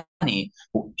 लेख्नु होला नि।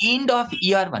 एन्ड अफ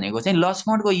इयर भनेको चाहिँ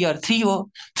लसमन्टको इयर 3 हो।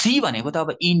 3 भनेको त अब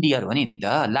एन्ड इयर हो नि त,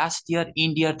 लास्ट इयर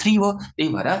एन्ड इयर 3 हो। त्यही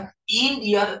भएर एन्ड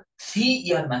इयर 3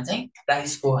 इयरमा चाहिँ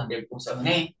प्राइस 400 पुग्छ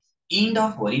भने एन्ड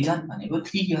अफ होरिजन भनेको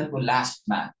 3 इयरको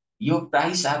लास्टमा। यो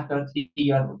प्राइस आफ्टर 3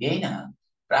 इयर हो कि होइन?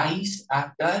 Price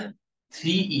after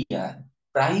 3 year,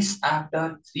 price after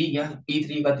 3 year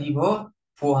P3 कति भयो?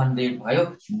 400 भयो।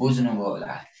 बुझ्नुभयो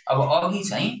होला। अब अघि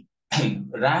चाहिँ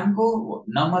रामको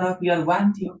नम्बर अफ इयर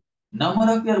 1 थियो। नम्बर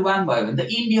अफ इयर 1 भयो भने त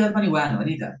एन्ड इयर पनि 1 हो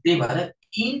नि त। त्यही भएर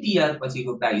एन्ड इयर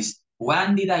पछिको प्राइस 1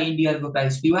 दिँदा एन्ड इयरको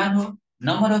प्राइस P1 हो।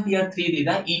 नम्बर अफ इयर 3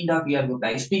 दिँदा एन्ड अफ इयरको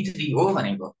प्राइस P3 हो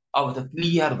भनेको। अब त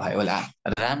क्लियर भयो होला।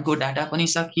 रामको डाटा पनि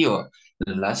सकियो,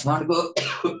 लसमन्टको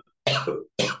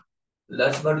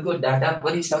डाटा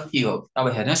पनि सकियो। अब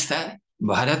हेर्नुहोस् त,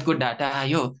 भरतको डाटा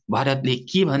आयो। भरतले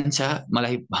के भन्छ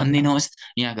मलाई भनिदिनुहोस्,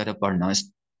 यहाँ गएर पढ्नुहोस्।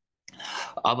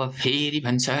 अब फेरि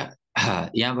भन्छ,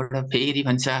 यहाँबाट फेरि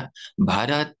भन्छ,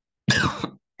 Bharat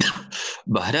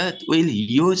Bharat will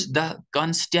use the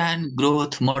constant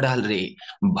growth model रे।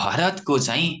 भरतको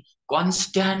चाहिँ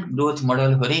कन्स्ट्यान्ट ग्रोथ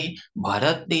मोडल हो रे।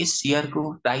 भरतले सेयरको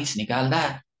प्राइस निकाल्दा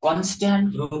कन्स्ट्यान्ट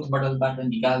ग्रोथ मोडलबाट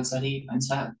निकाल्छ रे भन्छ।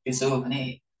 त्यसो भने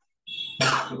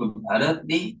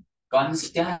भरतले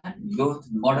कन्स्ट्यान्ट ग्रोथ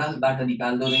मोडलबाट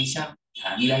निकाल्दो रहेछ।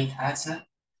 हामीलाई थाहा छ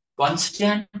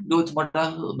कन्स्ट्यान्ट ग्रोथ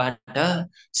मोडलबाट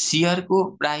सेयरको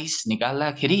प्राइस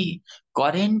निकाल्दाखेरि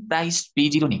करेन्ट प्राइस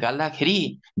P0 निकाल्दाखेरि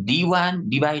D1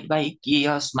 divide by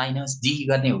KS minus D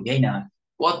गर्ने हो कि होइन?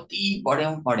 कति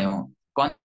पढ्यौं।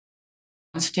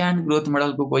 कन्स्ट्यान्ट ग्रोथ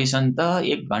मोडलको क्वेसन त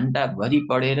 1 घण्टा भरि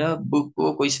पढेर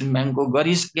बुकको क्वेसन ब्याङ्कको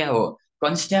गरिसक्या हो।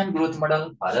 Constant growth model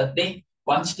भरतले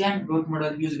constant growth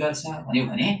model use गर्छ भन्यो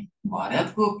भने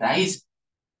भरतको price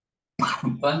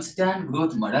constant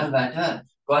growth मोडलबाट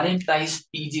current price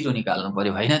P0 निकाल्नु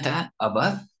पर्यो होइन त? अब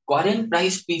करेन्ट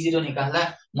प्राइस P0 निकाल्दा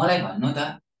मलाई भन्नु त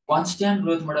कन्स्ट्यान्ट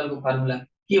ग्रोथ मोडलको फर्मुला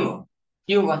के हो?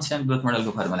 के हो constant growth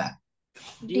मोडलको formula?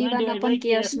 D1 upon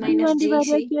KS minus D1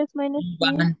 GC.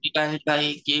 D1 divide by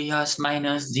KS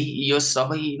minus G। यो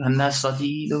सबैभन्दा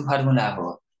सजिलो फर्मुला हो।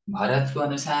 भरतको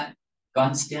अनुसार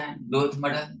constant growth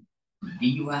model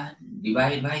D1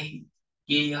 divide by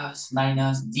KS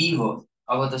minus G हो।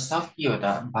 अब त सकियो त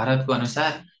भारतको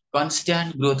अनुसार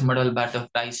कन्स्ट्यान्ट ग्रोथ मोडलबाट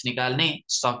प्राइस निकाल्ने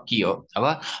सकियो। अब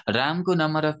रामको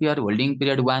number of year holding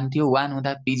period 1 थियो, 1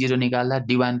 हुँदा P0 निकाल्दा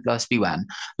D1 plus P1।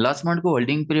 लक्ष्मणको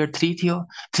holding period 3 थियो,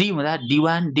 3 हुँदा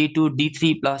D1 D2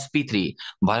 D3 plus P3।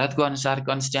 भारतको अनुसार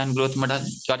constant growth model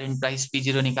current price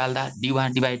P0 निकाल्दा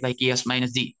D1 divide by KS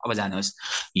minus D। अब जानुहोस्,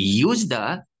 use the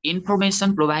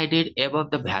information provided above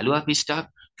the value of stock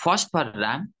first for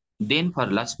Ram, then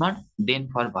for Laxman, then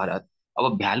for Bharat.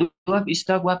 अब value of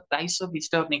stock वा price of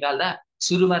stock निकाल्दा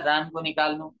सुरुमा रामको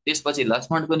निकाल्नु, त्यसपछि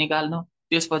लक्ष्मणको निकाल्नु,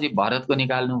 त्यसपछि भरतको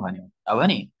निकाल्नु भन्यो। अब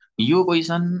नि यो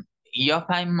क्वेसन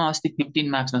एफआइएममा अस्ति 15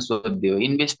 मार्क्समा सोधिदियो,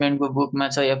 इन्भेस्टमेन्टको बुकमा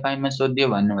छ, एफआइएममा सोधिदियो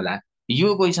भन्नु होला। यो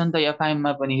क्वेसन त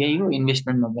एफआइएममा पनि यही हो,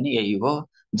 इन्भेस्टमेन्टमा पनि यही हो,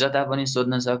 जता पनि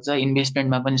सोध्न सक्छ।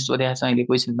 इन्भेस्टमेन्टमा पनि सोधेको छ, अहिले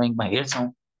क्वेसन ब्याङ्कमा हेर्छौँ।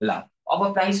 ल अब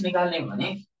प्राइस निकाल्ने भने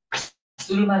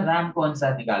सुरुमा रामको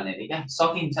अनुसार निकाल्ने रे क्या,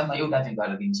 सकिन्छ। म एउटा चाहिँ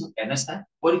गरेर दिन्छु, हेर्नुहोस् त।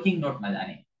 वर्किङ नोटमा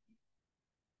जाने,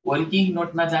 वर्किङ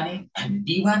नोटमा जाने,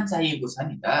 D1 चाहिएको छ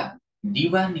नि त।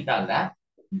 D1 निकाल्दा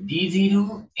D0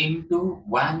 into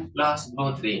 1 plus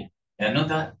growth rate. हेर्नु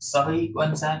त, सबैको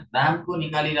अनुसार रामको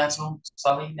निकालिरहेको छौँ,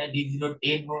 सबैलाई D0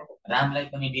 10 हो, रामलाई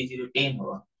पनि D0 10 हो।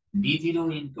 D0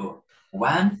 into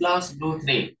 1 plus growth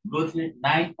rate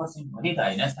 9% हो नि त,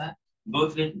 होइन त?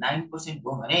 ग्रोथ रेट 9%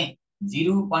 हो भने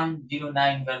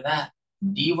 0.09 गर्दा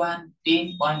D1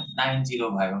 10.90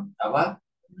 भयो। अब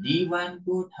D1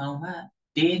 को ठाउँमा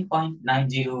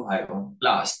 10.90 भयो,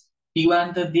 प्लस P1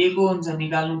 त दिएको हुन्छ,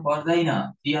 निकाल्नु पर्दैन,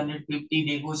 350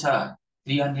 दिएको छ,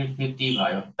 350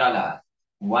 भयो। तल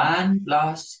 1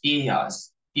 प्लस KS,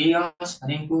 KS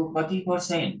भनेको कति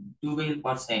पर्सेन्ट?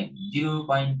 12%,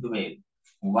 0.12।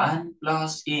 1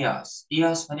 प्लस KS,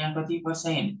 KS भनेको कति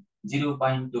पर्सेन्ट?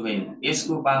 0.12।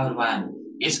 यसको पावर 1,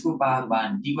 यसको पावर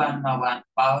 1, D1 मा 1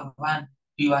 पावर 1,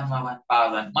 P1 मा 1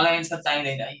 पावर 1। मलाई एन्सर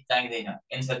चाहिँदैन है, चाहिँदैन।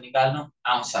 एन्सर निकाल्नु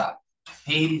आउँछ।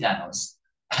 फेरि जानुहोस्,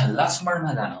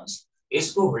 लक्ष्मणमा जानुहोस्।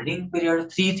 यसको होल्डिङ पिरियड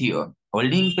 3 थियो,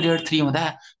 होल्डिङ पिरियड 3 हुँदा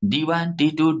D1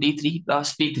 D2 D3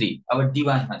 plus P3। अब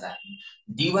D1 मा जाने,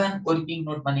 D1 वर्किङ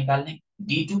नोटमा निकाल्ने,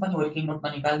 D2 पनि वर्किङ नोटमा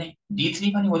निकाल्ने,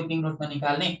 D3 पनि वर्किङ नोटमा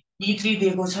निकाल्ने। P3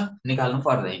 दिएको छ, निकाल्नु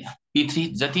पर्दैन,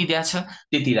 P3 जति दिएको छ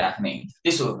त्यति राख्ने।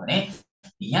 त्यसो हो भने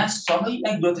यहाँ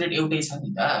सबैलाई ग्रोथ रेट एउटै छ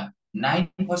नि त,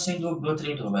 9% को ग्रोथ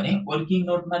रेट हो भने वर्किङ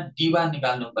नोटमा D1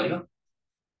 निकाल्नु पर्यो।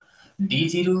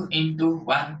 D0 into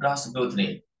 1 plus growth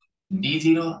rate,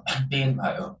 D0 10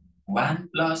 भयो, 1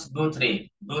 प्लस ग्रोथ रेट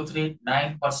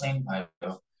 9%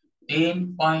 भयो,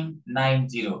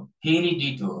 10.90। फेरि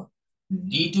D2,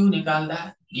 D2 निकाल्दा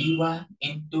D1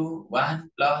 into 1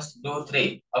 plus growth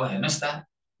rate. अब हेर्नुहोस् त,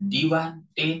 D1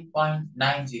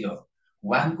 10.90,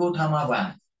 1 को ठाउँमा 1।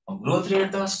 ग्रोथ रेट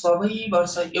त सबै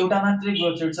वर्ष एउटा मात्रै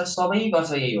ग्रोथ रेट छ, सबै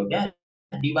वर्ष यही हो क्या।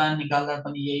 D1 निकाल्दा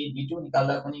पनि यही, D2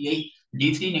 निकाल्दा पनि यही,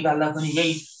 D3 निकाल्दा पनि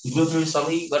यही। ग्रोथ रेट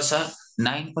सबै वर्ष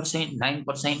 9%,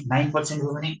 9%, 9% हो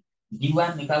भने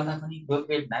D1 निकाल्दा पनि ग्रोथ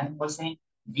रेट 9%,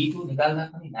 D2 निकाल्दा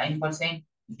पनि 9%,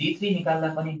 D3 निकाल्दा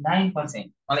पनि 9%।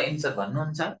 मलाई एन्सर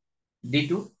भन्नुहुन्छ?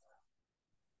 D2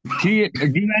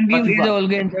 D1 कति is the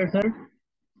whole answer, sir.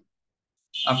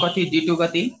 कति? D2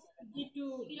 कति? D2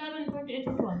 11.88.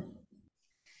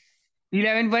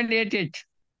 11.88.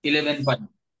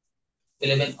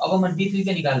 11.11। अब म D3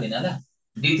 चाहिँ निकाल्दिनँ ल।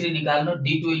 D3 निकाल्नु,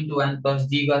 D2 इन्टु 1 प्लस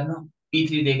D गर्नु,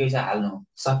 P3 दिएकै छ हाल्नु,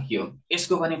 सकियो।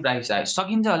 यसको पनि प्राइस आयो,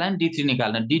 सकिन्छ होला नि D3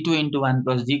 निकाल्न। D2 इन्टु 1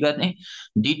 प्लस D गर्ने,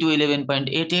 D2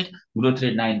 11.88, ग्रोथ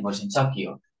रेट 9%,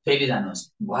 सकियो। फेरि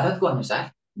जानुहोस्, भरतको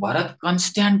अनुसार, भरत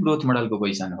कन्स्ट्यान्ट ग्रोथ मोडलको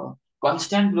क्वेसन हो।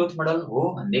 कन्स्ट्यान्ट ग्रोथ मोडल हो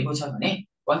भनिदिएको छ भने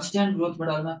कन्स्ट्यान्ट ग्रोथ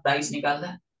मोडलमा प्राइस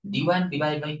निकाल्दा D1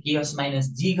 divide by KS minus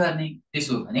G गर्ने।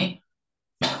 त्यसो हो भने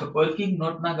वर्किङ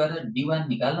नोटमा गएर D1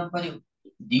 निकाल्नु पर्यो।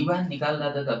 D1 निकाल्दा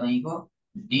त तपाईको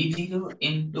D0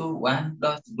 into 1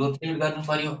 plus growth rate गर्नु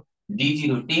पर्यो।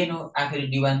 D0 10 हो, आखिर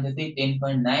D1 त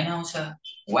 10.9 आउँछ।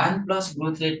 1 प्लस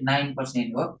ग्रोथ रेट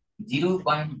 9% हो,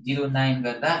 0.09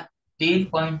 गर्दा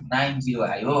 10.90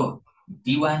 आयो।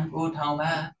 D1 को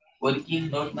ठाउँमा वर्किङ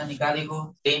नोटमा निकालेको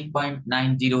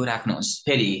 10.90 राख्नुहोस्।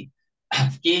 फेरि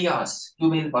KS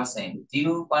 12%,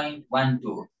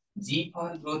 0.12। G for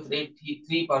growth rate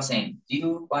 3%,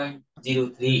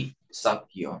 0.03,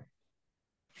 सकियो।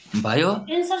 भयो?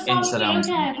 एन्सर आउँछ।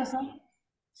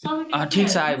 ठिक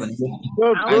छ, आयो भने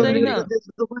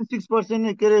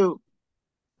 6% के अरे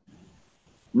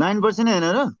 9% हैन र?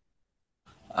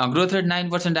 ग्रोथ रेट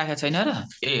 9% राखेको छैन र?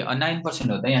 ए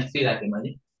 9% हो त, यहाँ 3 राखेँ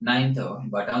मैले। 9 त हो,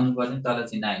 घटाउनु पर्ने, तल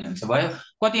चाहिँ 9 हुन्छ। भयो,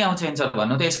 कति आउँछ एन्सर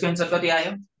भन्नु त? यसको एन्सर कति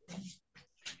आयो?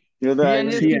 यो त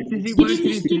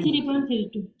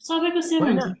 363.32 सबैको सेम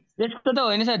हुन्छ। त्यस्तो त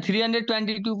होइन सर,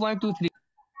 322.23।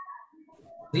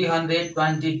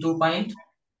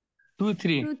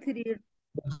 322.23।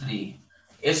 3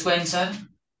 यसको एन्सर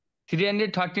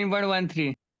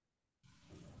 313.13.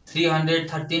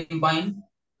 313.1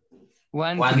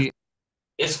 13.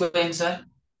 यसको एन्सर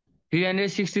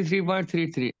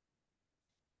 363.33.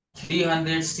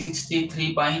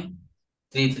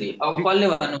 363.33 अब कसले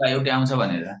भन्नुभयो एउटै आउँछ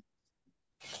भनेर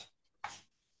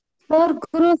सर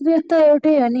ग्रोथ रेट त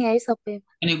एउटै हो नि है सबैमा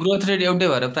अनि ग्रोथ रेट एउटै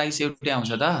भएर प्राइस एउटै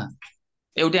आउँछ त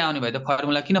एउटै आउने भए त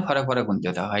फर्मुला किन फरक फरक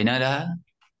हुन्थ्यो त हैन र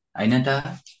हैन त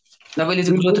तपाईले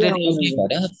चाहिँ ग्रोथ बिल्कुलै रेट आउँदैन एउटै सर।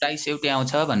 भएर प्राइस एउटै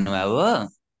आउँछ भन्नुभयो हो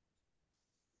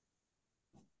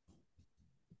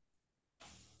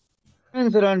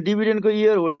सर अनि डिभिडेन्डको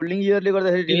इयर होल्डिङ इयरले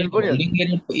गर्दाखेरि डिफ्रेन्ट परिहाल्छ। होल्डिङ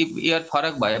इयर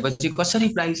फरक भएपछि कसरी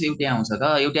प्राइस एउटै आउँछ त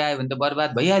एउटै आयो भने त बर्बाद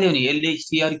भइहाल्यो नि यसले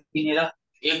सेयर किनेर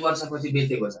 1 वर्षपछि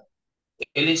बेचेको छ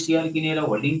यसले सेयर किनेर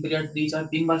होल्डिङ पिरियड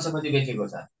 3 वर्षपछि बेचेको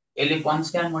छ यसले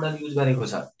कन्स्ट्यान्ट मोडल युज गरेको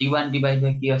छ T1 divide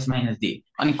by KS minus D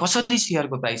अनि कसरी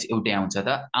सेयरको प्राइस एउटै आउँछ त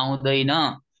आउँदैन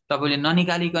तपाईले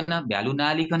ननिकालिकन भ्यालु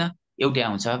नहालिकन एउटै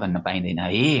आउँछ भन्न पाइँदैन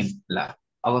है ल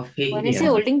अब फेरि भनेपछि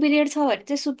हेरौँ होल्डिङ पिरियड छ भने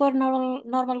चाहिँ सुपर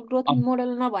नर्मल ग्रोथ मोडल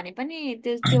नभने पनि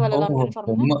त्यो वाला हो लगाउनु हो पर्ने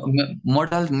फर्मुला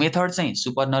मोडल मेथड चाहिँ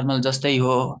सुपर नर्मल जस्तै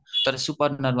हो तर सुपर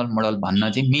नर्मल मोडल भन्न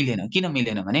चाहिँ मिलेन किन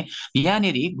मिलेन भने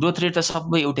यहाँनिर ग्रोथ रेट त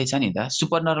सबै एउटै छ नि त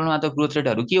सुपर नर्मलमा त ग्रोथ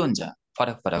रेटहरू के हुन्छ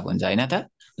फरक फरक हुन्छ हैन त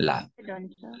ल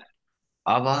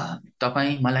अब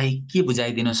तपाईँ मलाई के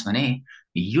बुझाइदिनुहोस् भने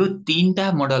यो तीनटा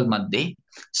मोडल मध्ये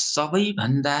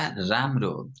सबैभन्दा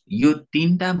राम्रो यो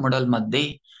तीनटा मोडल मध्ये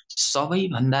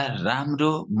सबैभन्दा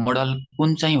राम्रो मोडल कुन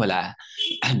चाहिँ होला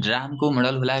रामको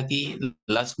मोडल होला कि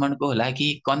लक्ष्मणको होला कि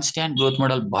कन्स्ट्यान्ट ग्रोथ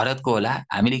मोडल भरतको होला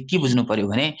हामीले के बुझ्नु पर्यो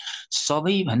भने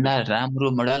सबैभन्दा राम्रो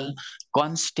मोडल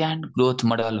कन्स्ट्यान्ट ग्रोथ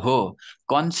मोडल हो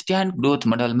constant growth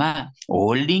मोडलमा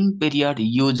holding period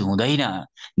use हुँदैन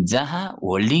जहाँ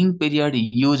होल्डिङ पिरियड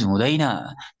युज हुँदैन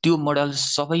त्यो मोडल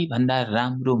सबैभन्दा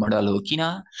राम्रो मोडल हो किन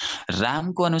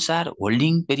रामको अनुसार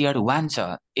होल्डिङ पिरियड 1 छ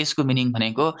यसको मिनिङ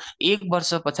भनेको 1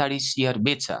 वर्ष पछाडि शेयर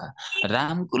बेच्छ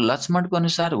रामको लक्ष्मणको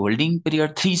अनुसार होल्डिङ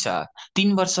पिरियड 3 छ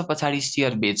 3 वर्ष पछाडि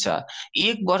शेयर बेच्छ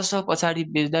 1 वर्ष पछाडि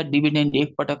बेच्दा डिभिडेन्ड एक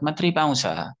पटक मात्रै पाउँछ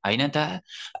हैन त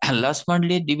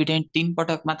लक्ष्मणले डिभिडेन्ड 3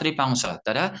 पटक मात्रै पाउँछ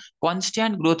तर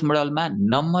constant growth मोडलमा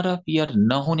number of year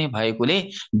नहुने भएकोले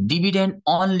डिभिडेन्ड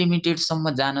अनलिमिटेड सम्म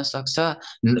जान सक्छ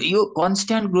यो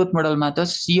कन्स्ट्यान्ट ग्रोथ मोडलमा त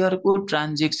शेयरको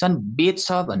ट्रान्जेक्सन बेच्छ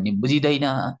भन्ने बुझिदैन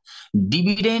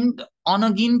डिभिडेन्ड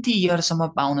अनगिन्ती इयरसम्म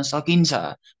पाउन सकिन्छ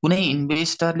कुनै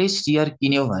इन्भेस्टरले शेयर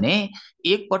किन्यो भने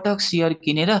एक पटक शेयर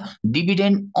किनेर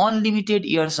डिभिडेन्ड अनलिमिटेड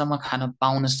इयरसम्म खान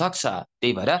पाउन सक्छ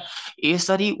त्यही भएर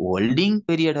यसरी होल्डिङ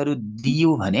पिरियडहरू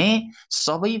दियो भने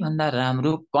सबैभन्दा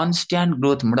राम्रो कन्स्ट्यान्ट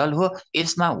ग्रोथ मोडल हो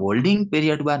यसमा होल्डिङ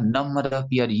पिरियड वा नम्बर अफ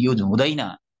इयर युज हुँदैन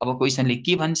अब क्वेसनले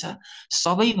के भन्छ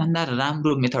सबैभन्दा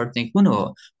राम्रो मेथड चाहिँ कुन हो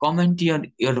comment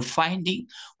your finding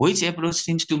which approach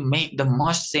seems to make the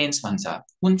must sense भन्छ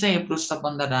कुन चाहिँ एप्रोच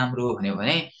सबभन्दा राम्रो हो भन्यो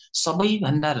भने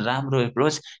सबैभन्दा राम्रो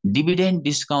एप्रोच डिभिडेन्ड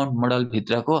डिस्काउन्ट मोडल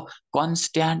भित्रको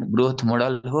कन्स्ट्यान्ट ग्रोथ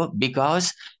मोडल हो because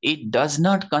it does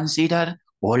not consider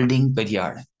holding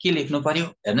period के लेख्नु पर्यो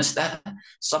हेर्नुहोस् त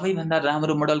सबैभन्दा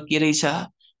राम्रो मोडल के रहेछ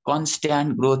कन्स्ट्यान्ट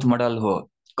ग्रोथ मोडल हो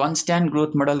कन्स्ट्यान्ट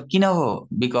ग्रोथ मोडल किन हो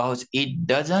because it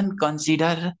doesn't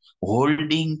consider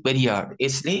holding period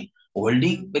यसले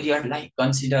होल्डिङ पिरियडलाई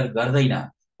कन्सिडर गर्दैन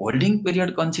होल्डिङ पिरियड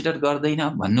कन्सिडर गर्दैन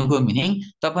भन्नुको मिनिङ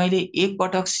तपाईले एक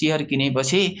पटक शेयर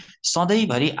किनेपछि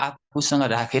सधैँभरि आफूसँग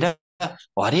राखेर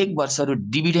हरेक वर्षहरू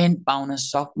डिभिडेन्ड पाउन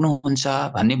सक्नुहुन्छ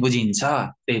भन्ने बुझिन्छ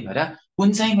त्यही भएर कुन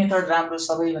चाहिँ मेथड राम्रो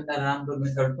सबैभन्दा राम्रो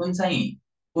मेथड कुन चाहिँ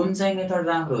मेथड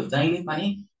राम्रो जहिले पनि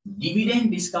डिभिडेन्ड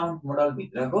डिस्काउन्ट मोडल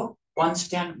भित्रको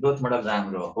कन्स्ट्यान्ट ग्रोथ मोडल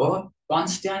राम्रो हो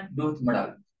constant growth model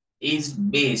is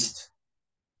based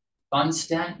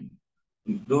constant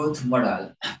growth model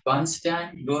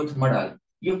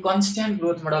यो कन्स्ट्यान्ट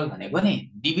ग्रोथ मोडल भनेको नि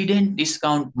डिभिडेन्ड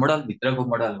डिस्काउन्ट मोडल भित्रको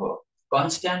मोडल हो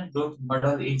constant growth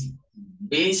model is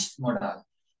based model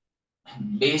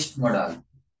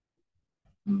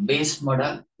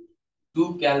to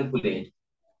calculate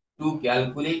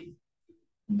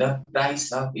the price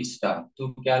of stock to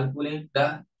calculate the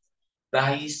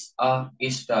price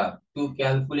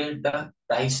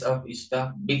of stock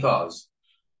because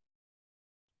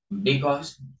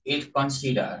it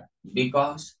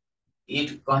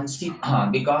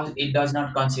does not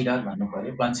consider भन्नु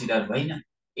पर्यो consider होइन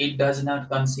it does not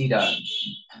consider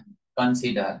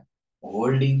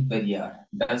holding period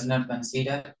does not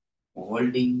consider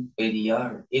holding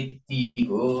period यति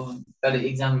हो तर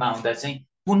एक्जाममा आउँदा चाहिँ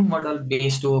कुन model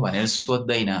based हो भनेर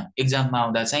सोध्दैन एक्जाममा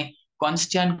आउँदा चाहिँ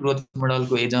कन्स्ट्यान्ट ग्रोथ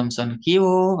मोडलको एजम्पसन के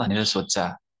हो भनेर सोध्छ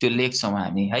त्यो लेख्छौँ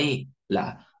हामी है ल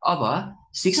अब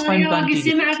 6.20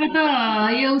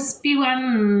 यो P1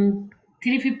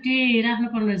 350 राख्नु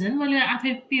पर्ने रहेछ नि मैले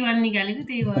आफै P1 निकालेको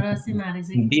त्यही भएर अस्ति मारेछ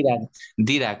कि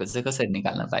दिइरहेको चाहिँ कसरी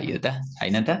निकाल्न पाइयो त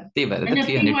हैन त त्यही भएर त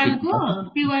हैन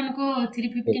 350 P1 को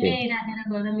 350 ओके नै राखेर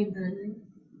गर्दा मिल्दो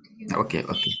रहेछ ओके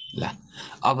ओके ल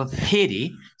अब फेरि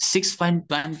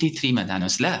 6.23 मा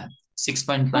जानुस् ल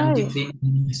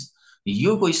 6.23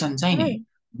 यो क्वेशन चाहिँ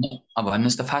नि अब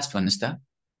भन्नुस् त फास्ट भन्नुस् त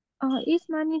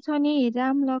यसमा नि छ नि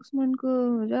राम लक्ष्मणको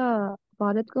र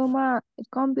भरतकोमा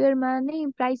कम्पेयरमा नै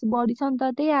प्राइस बढी छ नि त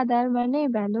त्यही आधारमा नै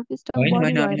भ्यालु अफ स्टक होइन बढी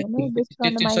होइन भएर नै होइन बेस्ट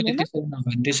गर्न त्यसरी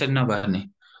पाइँदैन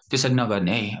त्यसरी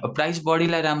नगर्ने है अब प्राइस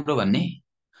बढीलाई राम्रो भन्ने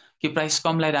कि प्राइस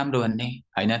कमलाई राम्रो भन्ने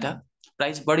हैन त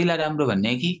प्राइस बढीलाई राम्रो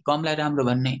भन्ने कि कमलाई राम्रो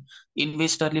भन्ने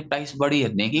इन्भेस्टरले प्राइस बढी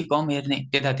हेर्ने कि कम हेर्ने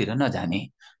त्यतातिर नजाने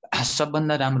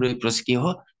सबभन्दा राम्रो एप्रोच के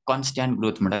हो कन्स्ट्यान्ट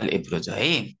ग्रोथ मोडल एप्रोच हो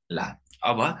है ल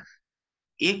अब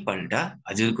एकपल्ट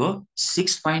हजुरको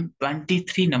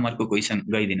 6.23 नम्बरको क्वेसन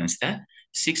गइदिनुहोस् त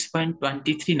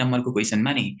 6.23 नम्बरको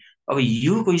क्वेसनमा नि अब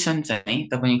यो क्वेसन चाहिँ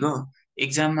तपाईको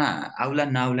एक्जाममा आउला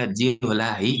नआउला जे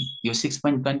होला है यो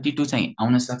 6.22 चाहिँ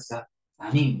आउन सक्छ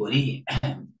हामी भोलि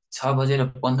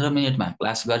 6:15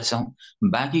 क्लास गर्छौं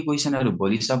बाँकी क्वेसनहरु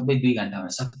भोलि सबै 2 घण्टामा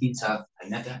सकिन्छ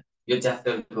हैन त यो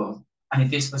च्याप्टरको अनि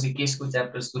त्यसपछि केसको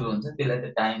च्याप्टर सुरु हुन्छ त्यसलाई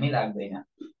त टाइमै लाग्दैन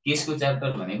केसको च्याप्टर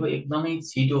भनेको एकदमै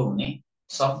छिटो हुने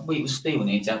सबै उस्तै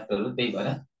हुने च्याप्टर हो त्यही भएर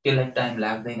त्यसलाई टाइम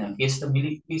लाग्दैन केस त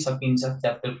बिलिक्कै सकिन्छ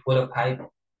च्याप्टर 4 र 5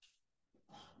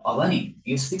 अब नि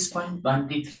यो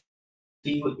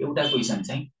 6.23 को एउटा क्वेसन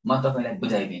चाहिँ म तपाईलाई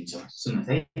बुझाइदिन्छु सुन्नुस्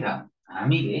है र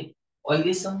हामीले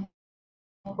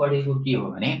अहिलेसम्म पढेको के हो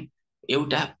भने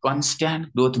एउटा कन्स्ट्यान्ट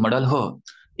ग्रोथ मोडल हो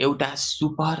एउटा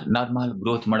सुपर नर्मल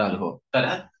ग्रोथ मोडल हो तर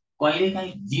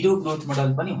कहिलेकाहीँ जिरो ग्रोथ मोडल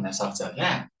पनि हुन सक्छ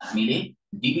क्या हामीले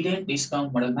डिभिडेन्ड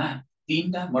डिस्काउन्ट मोडलमा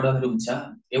तीनटा मोडलहरु हुन्छ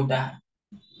एउटा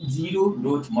जिरो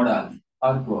ग्रोथ मोडल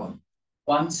अर्को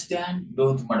कन्स्ट्यान्ट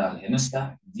ग्रोथ मोडल हेर्नुस् त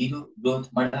जिरो ग्रोथ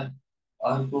मोडल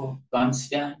अर्को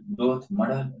कन्स्ट्यान्ट ग्रोथ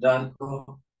मोडल र अर्को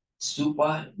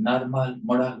सुपर नर्मल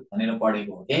मोडल भनेर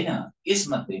पढेको हो हैन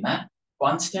यसमध्येमा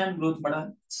कन्स्ट्यान्ट ग्रोथ मोडल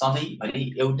सधैँभरि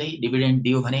एउटै डिभिडेन्ड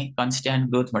दियो भने कन्स्ट्यान्ट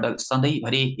ग्रोथ मोडल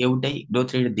सधैँभरि एउटै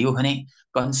ग्रोथ रेट दियो भने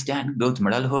कन्स्ट्यान्ट ग्रोथ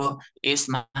मोडल हो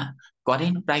यसमा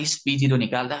करेन्ट प्राइस P0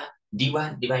 निकाल्दा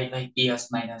D1 divide by KS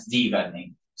minus D गर्ने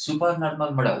सुपर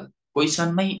नर्मल मोडल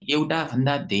क्वेसनमै एउटा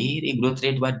भन्दा धेरै ग्रोथ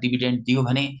रेट वा डिभिडेन्ड दियो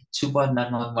भने सुपर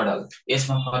नर्मल मोडल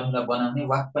यसमा फर्मुला बनाउने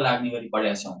वाक्क लाग्ने गरी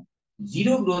पढेका छौं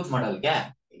जिरो ग्रोथ मोडल क्या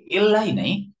यसलाई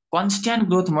नै कन्स्ट्यान्ट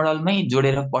ग्रोथ मोडलमै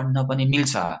जोडेर पढ्न पनि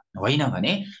मिल्छ होइन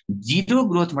भने जिरो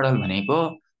ग्रोथ मोडल भनेको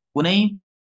कुनै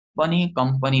पनि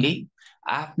कम्पनीले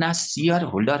आफ्ना शेयर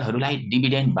होल्डरहरूलाई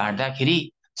डिभिडेन्ड बाँड्दाखेरि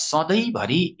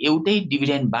सधैँभरि एउटै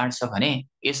डिभिडेन्ड बाँड्छ भने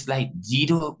यसलाई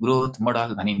जिरो ग्रोथ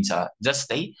मोडल भनिन्छ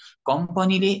जस्तै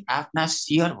कम्पनीले आफ्ना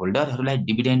शेयर होल्डरहरूलाई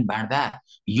डिभिडेन्ड बाँड्दा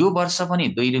यो वर्ष पनि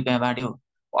 2 रुपैयाँ बाँड्यो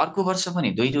अर्को वर्ष पनि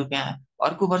 2 रुपैयाँ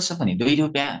अर्को वर्ष पनि 2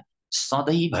 रुपैयाँ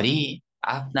सधैँभरि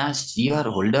आफ्ना शेयर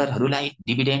होल्डरहरूलाई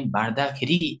डिभिडेन्ड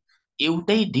बाँड्दाखेरि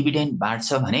एउटै डिभिडेन्ड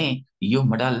बाँड्छ भने यो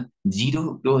मोडल जिरो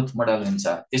ग्रोथ मोडल हुन्छ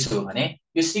त्यसो हो भने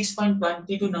यो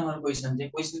 6.22 नम्बर क्वेसन चाहिँ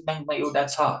क्वेसन ब्याङ्कमा एउटा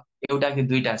छ एउटा कि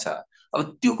दुईटा छ अब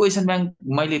त्यो क्वेसन ब्याङ्क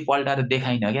मैले पल्टाएर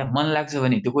देखाइन क्या मन लाग्छ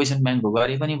भने त्यो क्वेसन ब्याङ्कको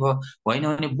गरे पनि भयो होइन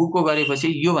भने बुकको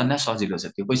गरेपछि यो भन्दा सजिलो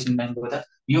छ त्यो क्वेसन ब्याङ्कको त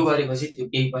यो गरेपछि त्यो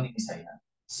केही पनि छैन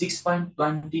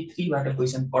 6.23 बाट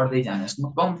क्वेसन पढ्दै जानुहोस् म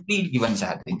कम्प्लिट गिभन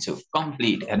चार्ट दिन्छु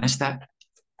कम्प्लिट हेर्नुहोस् त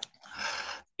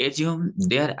assume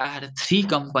there are 3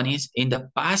 companies in the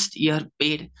past year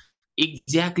paid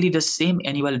exactly the same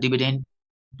annual dividend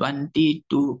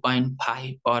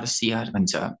 22.5 per share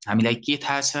भन्छ हामीलाई के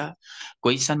थाहा छ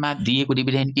क्वेसनमा दिएको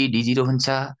डिभिडेन्ड कि D0 हुन्छ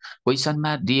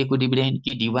क्वेसनमा दिएको डिभिडेन्ड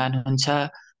कि D1 हुन्छ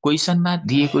क्वेसनमा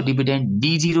दिएको डिभिडेन्ड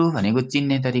D0 भनेको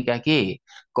चिन्ने तरिका के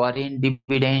current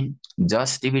dividend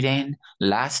just dividend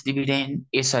last dividend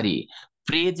यसरी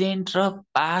प्रेजेन्ट र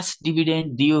पास्ट डिभिडेन्ड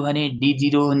दियो भने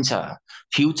D0 हुन्छ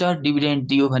फ्युचर डिभिडेन्ड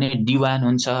दियो भने D1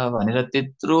 हुन्छ भनेर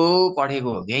त्यत्रो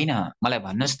पढेको हो कि हैन मलाई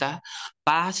भन्नुस् त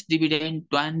पास्ट डिभिडेन्ड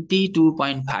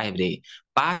 22.5 रे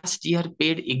past year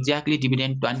paid exactly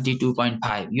dividend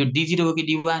 22.5 यो D0 हो कि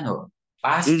D1 हो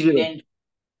पास्ट डिभिडेन्ड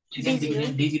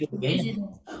डिभिडेन्ड D0 हो कि हैन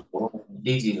हो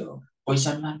D0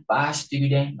 क्वेसनमा पास्ट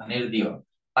डिभिडेन्ड भनेर दियो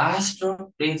पास्ट र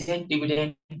प्रेजेन्ट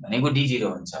डिभिडेन्ड भनेको D0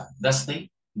 हुन्छ जस्तै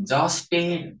just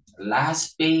paid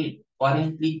last paid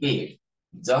currently paid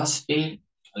just paid,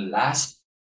 last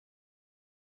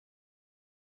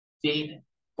paid,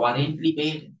 currently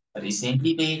paid,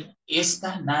 recently paid यसका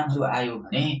नामहरु आयो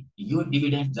भने यो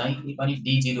डिभिडेन्ड जहिले पनि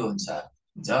D0 हुन्छ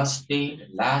just paid,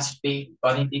 last paid,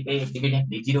 currently paid dividend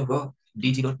D0 हो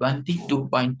D0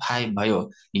 22.5 भयो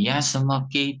यहाँसम्म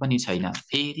केही पनि छैन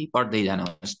फेरि पढ्दै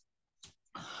जानुहोस्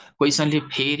क्वेसनले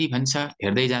फेरि भन्छ,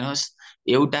 हेर्दै जानुहोस्,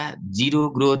 एउटा जिरो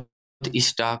ग्रोथ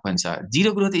स्टक भन्छ।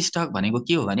 जिरो ग्रोथ स्टक भनेको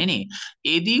के हो भने नि,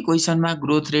 यदि क्वेसनमा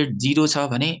ग्रोथ रेट 0 छ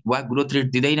भने वा ग्रोथ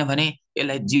रेट दिँदैन भने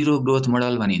यसलाई जिरो ग्रोथ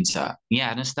मोडल भनिन्छ। यहाँ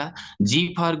हेर्नुहोस् त, जी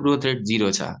फर ग्रोथ रेट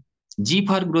 0 छ, जी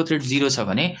फर ग्रोथ रेट 0 छ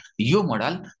भने यो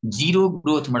मोडल जिरो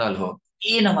ग्रोथ मोडल हो।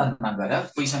 ए नम्बरमा गएर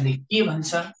क्वेसनले के भन्छ,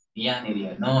 यहाँनिर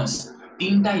हेर्नुहोस्,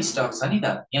 तीनटा स्टक छ नि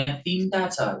त, यहाँ तीनटा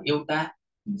छ। एउटा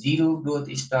जिरो ग्रोथ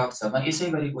स्टक छ, म यसै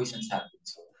गरी क्वेसन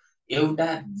छापिदिन्छु। एउटा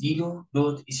जिरो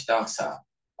ग्रोथ स्टक छ,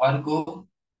 अर्को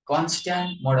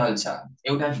कन्स्ट्यान्ट मोडल छ।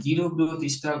 एउटा जिरो ग्रोथ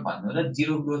स्टक भन्नु र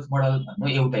जिरो ग्रोथ मोडल भन्नु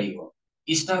एउटै हो।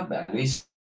 स्टक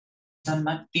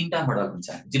भ्यालुएसनमा तीनटा मोडल हुन्छ,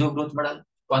 zero growth model,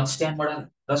 constant model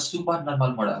र सुपर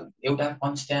नर्मल मोडल। एउटा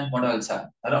कन्स्ट्यान्ट मोडल छ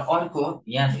र अर्को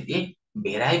यहाँनिर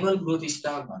भेरिएबल ग्रोथ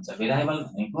स्टक भन्छ। भेरिएबल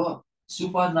भनेको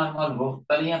सुपर नर्मल हो,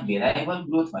 तर यहाँ भेरिएबल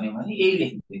ग्रोथ भन्यो भने यही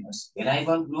लेखिदिनुहोस्,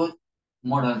 भेरिएबल ग्रोथ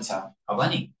मोडल छ। अब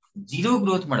नि जिरो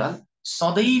ग्रोथ मोडल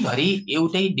सधैँभरि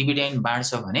एउटै डिभिडेन्ड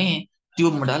बाँड्छ भने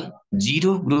त्यो मोडल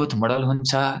जिरो ग्रोथ मोडल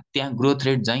हुन्छ। त्यहाँ ग्रोथ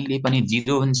रेट जहिले पनि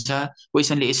 0 हुन्छ।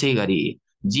 क्वेसनले यसै गरी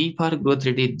जी फर ग्रोथ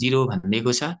रेट इज 0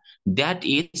 भनिदिएको छ। That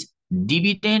is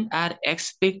dividend are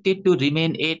expected to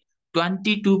remain at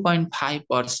 22.5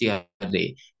 per share रे।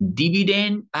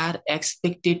 Dividend are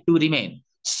expected to remain,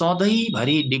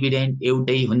 सधैँभरि डिभिडेन्ड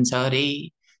एउटै हुन्छ रे,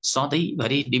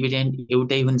 सधैँभरि डिभिडेन्ड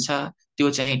एउटै हुन्छ। त्यो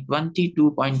चाहिँ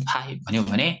 22.5 भन्यो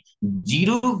भने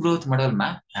जिरो ग्रोथ मोडलमा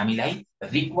हामीलाई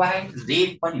रिक्वायर्ड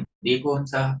रेट पनि दिएको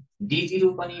हुन्छ,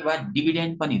 D0 पनि वा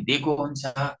डिभिडेन्ड पनि दिएको हुन्छ।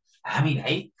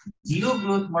 हामीलाई जिरो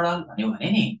ग्रोथ मोडल भन्यो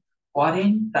भने नि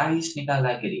करेन्ट प्राइस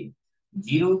निकाल्दाखेरि,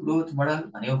 जिरो ग्रोथ मोडल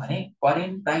भन्यो भने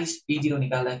करेन्ट प्राइस P0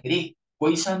 निकाल्दाखेरि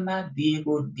क्वेसनमा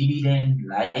दिएको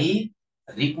डिभिडेन्डलाई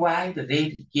रिक्वायर्ड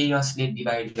रेट KS ले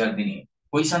डिभाइड गरिदिने।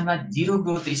 क्वेसनमा जिरो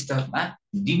ग्रोथ स्टकमा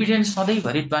डिभिडेन्ड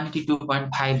सधैँभरि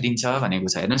 22.5 दिन्छ भनेको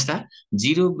छ। हेर्नुहोस् त,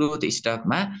 जिरो ग्रोथ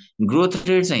स्टकमा ग्रोथ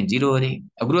रेट चाहिँ 0 अरे,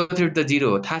 ग्रोथ रेट त 0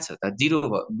 हो, थाहा छ त, जिरो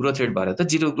ग्रोथ रेट भएर त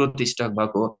जिरो ग्रोथ स्टक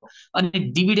भएको, अनि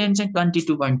डिभिडेन्ड चाहिँ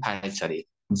 22.5 छ अरे।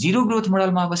 जिरो ग्रोथ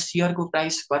मोडलमा अब शेयरको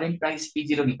प्राइस, करेन्ट प्राइस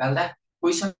P0 निकाल्दा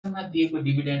क्वेसनमा दिएको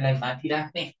डिभिडेन्डलाई माथि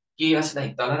राख्ने, KS लाई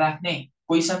तल राख्ने।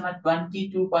 क्वेसनमा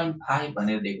 22.5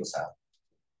 भनेर दिएको छ।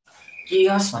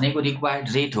 KS भनेको रिक्वायर्ड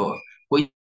रेट हो।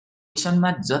 क्वेसनमा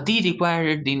जति रिक्वायर्ड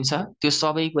रेट दिन्छ त्यो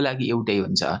सबैको लागि एउटै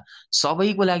हुन्छ।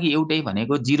 सबैको लागि एउटै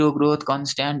भनेको जिरो ग्रोथ,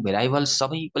 कन्स्ट्यान्ट, भेरिएबल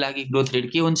सबैको लागि ग्रोथ रेट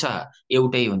के हुन्छ,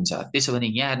 एउटै हुन्छ। त्यसो भने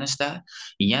यहाँ हेर्नुहोस् त,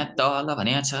 यहाँ तल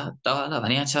भनेको छ, तल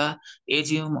भनेको छ,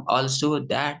 assume also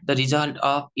that the result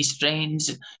of strange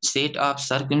set of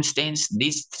सर्कमस्टेन्स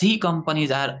this three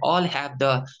companies are all have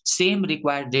the same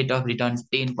required rate of return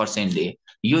 10% ले।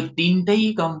 यो तीनटै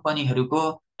कम्पनीहरूको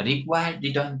रिक्वायर्ड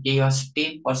रिटर्न KS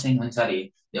 10% हुन्छ अरे।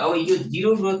 अब यो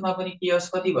जिरो ग्रोथमा पनि KS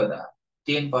कति भयो त,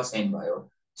 10% भयो।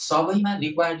 सबैमा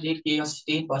रिक्वायर्ड रेट KS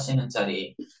 10% हुन्छ अरे,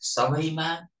 सबैमा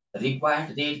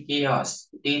रिक्वायर्ड रेट KS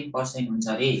 10% हुन्छ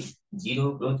अरे।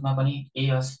 जिरो ग्रोथमा पनि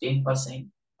KS 10%,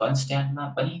 कन्स्ट्यान्टमा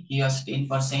पनि KS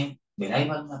 10%,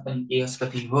 भेरिएबलमा पनि KS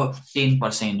कति हो,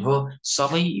 10% हो।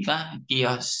 सबैमा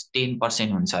KS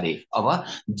 10% हुन्छ अरे। अब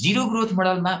zero growth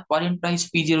मोडलमा current price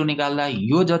P0 निकाल्दा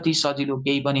यो जति सजिलो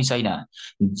केही पनि छैन।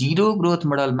 Zero growth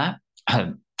मोडलमा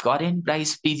current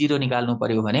price P0 निकाल्नु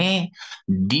पर्यो भने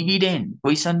डिभिडेन्ड,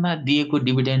 क्वेसनमा दिएको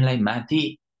डिभिडेन्डलाई माथि,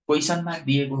 क्वेसनमा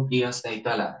दिएको KS लाई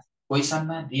तल।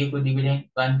 क्वेसनमा दिएको डिभिडेन्ड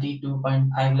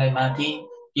 22.5 लाई माथि,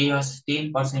 KS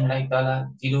 10% लाई तल,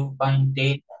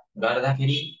 0.10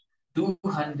 गर्दाखेरि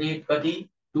 200 कति,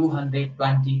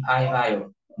 225 आयो।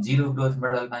 जिरो ग्रोथ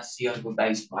मोडलमा शेयरको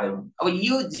प्राइस भयो। अब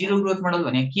यो जिरो ग्रोथ मोडल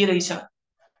भने के रहेछ,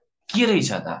 के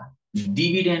रहेछ त,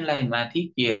 डिभिडेन्डलाई माथि,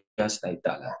 KS लाई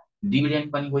तल।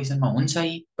 डिभिडेन्ड पनि क्वेसनमा हुन्छ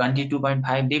है,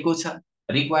 22.5 दिएको छ।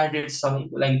 रिक्वायर्ड रेट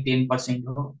सबैको लागि 10%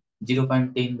 हो,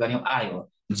 0.10 गर्यौं, आयो।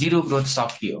 जिरो ग्रोथ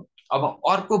सकियो। अब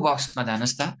अर्को बक्समा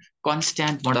जानुहोस् त,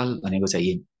 कन्स्ट्यान्ट मोडल भनेको छ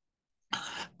यही।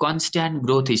 Constant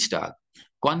growth stock,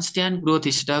 constant growth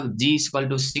stock G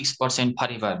 = 6%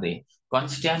 forever रे।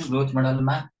 कन्स्ट्यान्ट ग्रोथ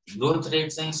मोडलमा ग्रोथ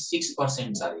रेट चाहिँ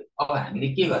 6% छ अरे। अब हामीले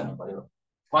के गर्नु पर्यो,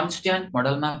 कन्स्ट्यान्ट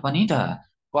मोडलमा पनि त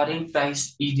करेन्ट प्राइस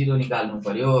P0 निकाल्नु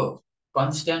पर्यो,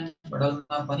 कन्स्ट्यान्ट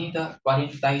मोडलमा पनि त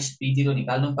करेन्ट प्राइस P0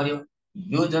 निकाल्नु पर्यो।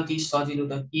 यो जति सजिलो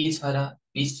त के छ र,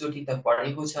 20 चोटि त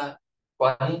पढेको छ।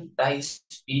 करेन्ट प्राइस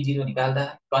P0 निकाल्दा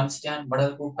constant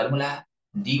मोडलको formula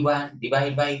D1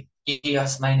 divide by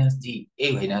KS minus G,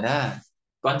 ए होइन र,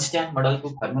 constant मोडलको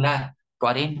formula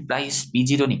current price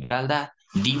P0 निकाल्दा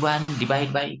D1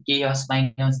 divide by KS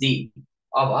minus D।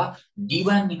 अब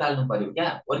D1 निकाल्नु पर्यो क्या,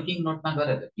 वर्किङ नोटमा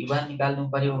गएर D1 निकाल्नु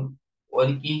पर्यो।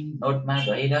 वर्किङ नोटमा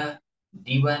गएर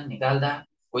D1 निकाल्दा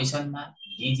क्वेसनमा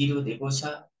D0 दिएको छ,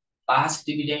 past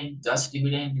dividend, just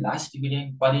dividend, last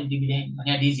dividend, current dividend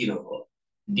भने D0 हो।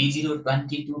 D0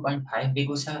 22.5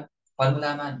 दिएको छ।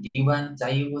 फर्मुलामा D1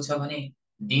 चाहिएको छ भने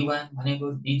D1 भनेको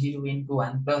D0 into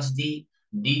 1 plus D,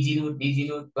 D0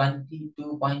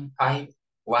 22.5,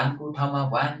 1 को ठाउँमा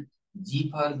 1, G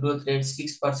for growth rate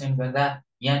 6% गर्दा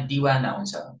यहाँ D1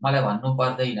 आउँछ। मलाई भन्नु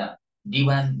पर्दैन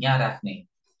D1 यहाँ राख्ने,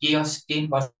 KS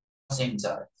 10% छ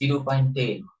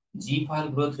 0.10, G for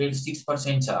growth rate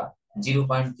 6% छ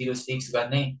 0.06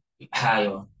 गर्ने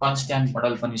आयो। कन्स्ट्यान्ट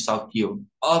मोडल पनि सकियो।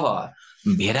 अब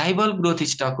भेराइबल ग्रोथ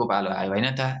स्टकको पालो आयो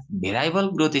हैन त। भेराइबल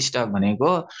ग्रोथ स्टक भनेको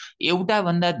एउटा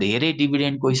भन्दा धेरै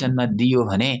डिभिडेन्ड क्वेशनमा दियो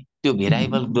भने त्यो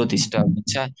भेराइबल ग्रोथ स्टक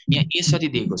हुन्छ। यहाँ यसरी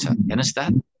दिएको छ हेर्नुस् त,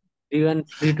 D1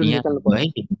 D2 यहाँ निकाल्नु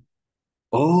पर्छ। है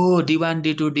ओ D1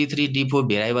 D2 D3 D4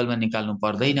 भेराइबलमा निकाल्नु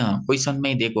पर्दैन,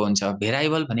 क्वेशनमै दिएको हुन्छ।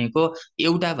 भेराइबल भनेको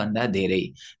एउटा भन्दा धेरै,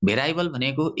 भेराइबल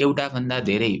भनेको एउटा भन्दा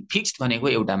धेरै, फिक्स्ड भनेको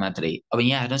एउटा मात्रै। अब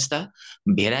यहाँ हेर्नुस् त,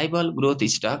 भेराइबल ग्रोथ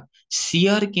स्टक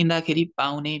शेयर किन्दाखेरि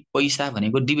पाउने पैसा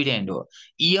भनेको डिभिडेन्ड हो।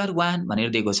 इयर 1 भनेर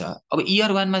दिएको छ। अब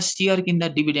इयर 1 मा शेयर किन्दा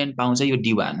डिभिडेन्ड पाउँछ, यो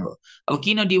D1 हो। अब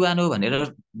किन D1 हो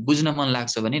भनेर बुझ्न मन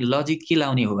लाग्छ भने लजिक के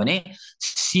लाउने हो भने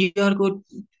शेयरको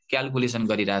क्याल्कुलेसन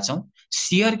गरिरहेछौँ।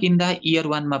 शेयर किन्दा इयर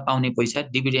 1 मा पाउने पैसा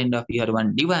डिभिडेन्ड अफ इयर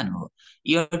 1 D1 हो,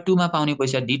 इयर 2 मा पाउने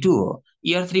पैसा D2 हो,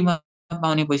 इयर 3 मा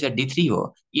पाउने पैसा D3 हो,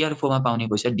 इयर 4 मा पाउने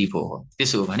पैसा D4 हो।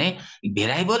 त्यसो हो भने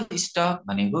भेराइबल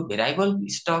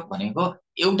स्टक भनेको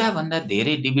एउटा भन्दा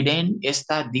धेरै डिभिडेन्ड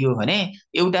यस्ता दियो भने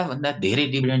एउटा भन्दा धेरै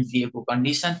डिभिडेन्ड दिएको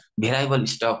कन्डिसन भेराइबल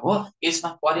स्टक हो। यसमा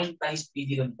करेन्ट प्राइस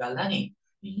P0 निकाल्दा नि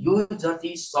यो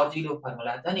जति सजिलो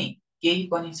फर्मुला त नि केही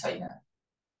पनि छैन।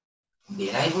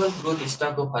 भेराइबल ग्रोथ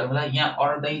स्टकको फर्मुला यहाँ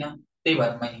अड्दैन, त्यही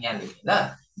भएर मैले यहाँ लेखेँ ल।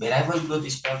 भेराइबल ग्रोथ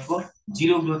स्टकको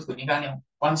जिरो ग्रोथको निकाल्यौँ,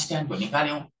 कन्स्ट्यान्टको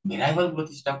निकाल्यौँ। भेराइबल ग्रोथ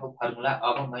स्टकको फर्मुला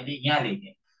अब मैले यहाँ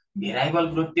लेखेँ। भेराइबल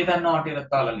ग्रोथ त्यता नअटेर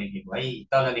तल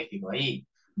लेखेको है।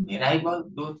 भेराइबल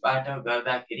ग्रोथबाट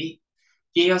गर्दाखेरि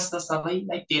केएस त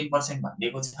सबैलाई 10%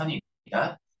 भनिदिएको छ नि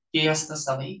त, केएस त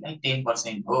सबैलाई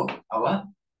 10% हो। अब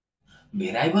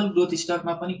भेराइबल ग्रोथ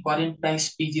स्टकमा पनि करेन्ट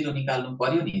प्राइस P0 निकाल्नु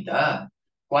पर्यो नि त।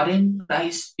 करेन्ट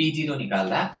प्राइस P0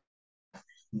 निकाल्दा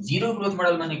जिरो ग्रोथ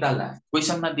मोडलमा निकाल्दा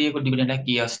क्वेशनमा दिएको डिभिडेन्डलाई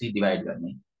केएस ले डिभाइड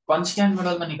गर्ने, कन्स्ट्यान्ट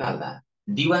मोडलमा निकाल्दा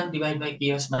D1 divide by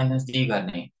KS minus D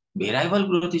गर्ने। भेराइबल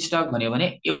ग्रोथ स्टक भन्यो भने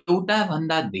एउटा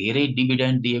भन्दा धेरै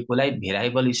डिभिडेन्ड दिएकोलाई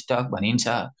भेराइबल स्टक भनिन्छ।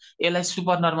 यसलाई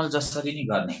सुपर नर्मल जसरी नै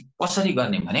गर्ने। कसरी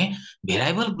गर्ने भने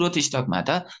भेराइबल ग्रोथ स्टकमा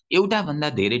त एउटा भन्दा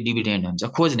धेरै डिभिडेन्ड हुन्छ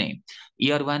खोज्ने।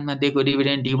 इयर 1 मा दिएको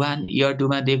डिभिडेन्ड D1, इयर 2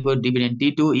 मा दिएको डिभिडेन्ड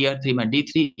D2, इयर 3 मा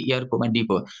D3, इयर 4 मा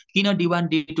D4। किन D1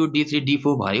 D2 D3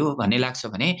 D4 भयो भन्ने लाग्छ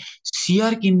भने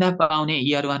शेयर किन्दा पाउने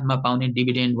इयर 1 मा पाउने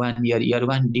dividend 1 year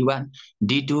 1 D1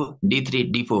 D2 D3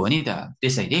 D4 हो नि त।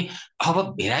 त्यसैले अब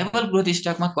भेराइबल ग्रोथ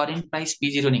स्टकमा करेन्ट प्राइस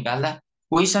P0 निकाल्दा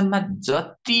क्वेशनमा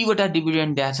जतिवटा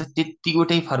डिभिडेन्ड दिएको छ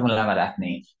त्यतिवटै फर्मुलामा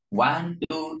राख्ने। 1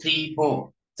 2 3 4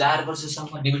 4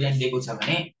 वर्षसम्म डिभिडेन्ड दिएको छ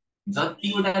भने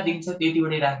जतिवटा दिन्छ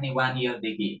त्यतिवटै राख्ने 1 इयर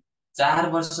देखि। 4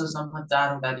 वर्षसम्म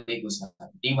 4 वटा दिएको छ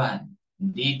D1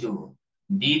 D2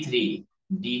 D3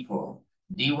 D4,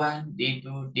 D1 D2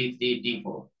 D3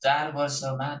 D4, 4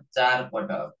 वर्षमा 4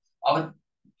 पटक। अब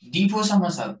D4 सम्म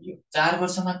सकियो, 4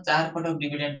 वर्षमा 4 पटक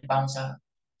डिभिडेन्ड पाउँछ।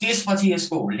 त्यसपछि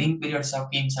यसको होल्डिङ पिरियड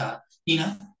सकिन्छ। किन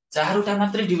 4 वटा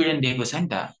मात्रै डिभिडेन्ड दिएको छ नि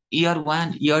त। इयर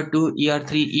 1 इयर 2 इयर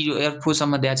 3 इयर 4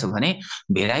 सम्म दिएको छ भने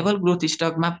भेराइबल ग्रोथ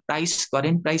स्टकमा प्राइस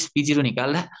करेन्ट प्राइस P0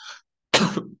 निकाल्दा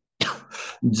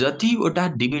जतिवटा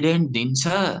डिभिडेन्ड दिन्छ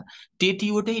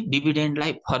त्यतिवटै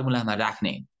डिभिडेन्डलाई फर्मुलामा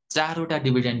राख्ने। 4 वटा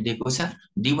डिभिडेन्ड दिएको छ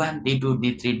D1 D2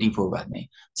 D3 D4 गर्ने।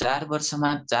 4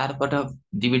 वर्षमा 4 पटक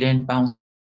डिभिडेन्ड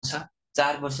पाउँछ।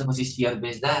 4 वर्षपछि शेयर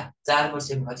बेच्दा 4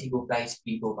 वर्षपछिको प्राइस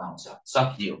P4 पाउँछ।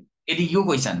 सकियो। यदि यो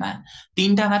क्वेशनमा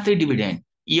तीनटा मात्रै डिभिडेन्ड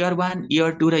इयर 1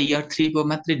 इयर 2 र इयर 3 को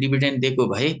मात्रै डिभिडेन्ड दिएको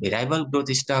भए भेराइबल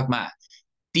ग्रोथ स्टकमा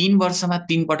 3 वर्षमा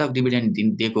 3 पटक डिभिडेन्ड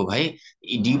दिएको भए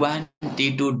D1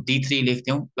 D2 D3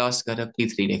 लेख्थ्यौं प्लस गरेर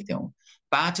P3 लेख्थ्यौं।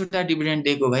 5 वटा डिभिडेन्ड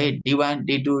दिएको भए D1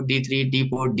 D2 D3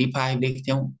 D4 D5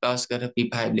 लेख्थ्यौं plus गरेर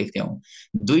P5 लेख्थ्यौं।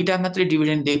 दुईटा मात्रै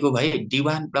डिभिडेन्ड दिएको भए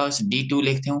D1 प्लस D2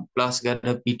 लेख्थ्यौं प्लस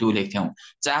गरेर P2 लेख्थ्यौं।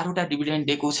 4 वटा डिभिडेन्ड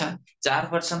दिएको छ,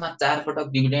 4 वर्षमा 4 पटक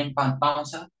डिभिडेन्ड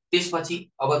पाउँछ। त्यसपछि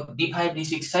अब D5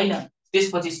 D6 छैन,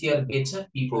 त्यसपछि शेयर बेच्छ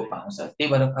P4 पाउँछ। त्यही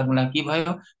भएर फर्मुला के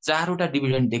भयो, 4 वटा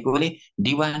dividend दिएकोले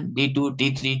D1 D2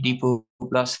 D3 D4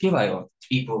 plus के भयो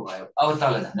P4 भयो। अब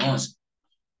तल जानुहोस्,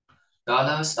 तल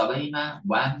सबैमा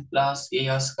 1 प्लस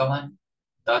AS कमन,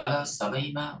 तल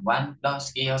सबैमा 1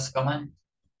 प्लस AS कमन,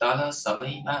 तल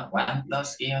सबैमा 1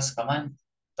 प्लस AS कमन,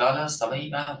 तल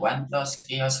सबैमा 1 प्लस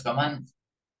AS कमन,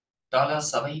 तल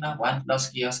सबैमा 1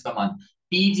 प्लस AS कमन।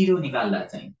 P0 निकाल्दा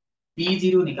चाहिँ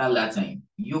P0 निकाल्दा चाहिँ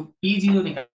यो P0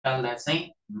 निकाल्दा चाहिँ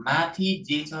माथि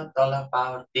जे छ तल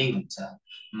पावर त्यही हुन्छ।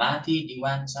 माथि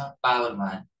D1 छ पावर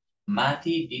 1,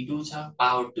 माथि D2 छ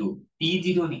पावर 2।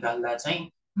 P0 निकाल्दा चाहिँ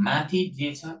माथि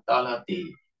जे छ तल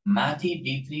त्यही, माथि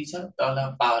D3 छ तल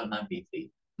पावरमा P3,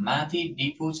 माथि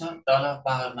D4 छ तल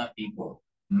पावरमा P4,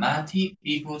 माथि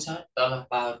P4 छ तल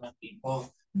पावरमा P4,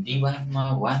 D1 मा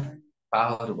 1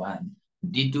 पावर 1,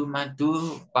 D2 मा 2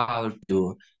 पावर 2,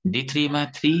 D3 मा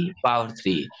 3 पावर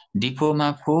 3, D4 मा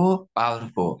 4 पावर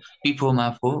 4, P4 मा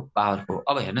 4 पावर 4।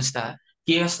 अब हेर्नुस् त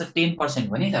केएस त 10%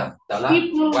 हो नि त तल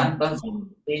 1 प्लस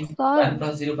 10 सर 1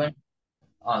 प्लस 0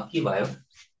 के भयो?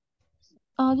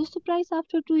 जस्तो प्राइस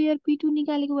आफ्टर 2 इयर P2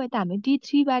 निकालेको भए त हामी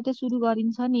D3 बाट सुरु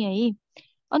गरिन्छ नि है।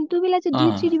 अनि त्यो बेला चाहिँ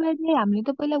D3 डिभाइडले हामीले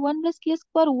त पहिला 1 प्लस केएस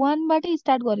पर 1 बाटै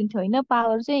स्टार्ट गरिन्थ्यो होइन?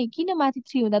 पावर चाहिँ किन माथि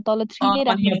 3 हुँदा तल 3 नै अनि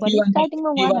राख्नु यहाँ पर्यो? P1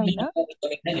 स्टार्टिङमा 1 P1 होइन?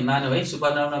 निकाल्दा नि मानव है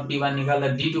सुपरनोभा P1 निकाल्दा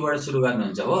D2 बाट सुरु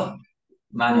गर्नुहुन्छ हो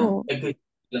मानव हो एकै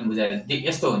बुझाएर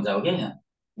यस्तो हुन्छ हो के यहाँ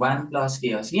 1 प्लस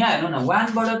केएस यहाँ हेर्नु न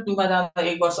 1 बाट 2 मा जाँदा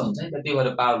 1 वर्ष हुन्छ नि त त्यही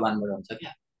भएर पावर 1 बाट हुन्छ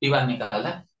क्या P1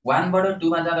 निकाल्दा 1 बाट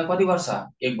 2 मा जाँदा कति वर्ष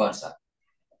 1 वर्ष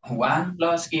 1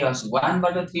 प्लस केएस 1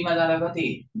 बाट 3 मा जाँदा कति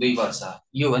 2 वर्ष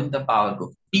यो हो नि त पावरको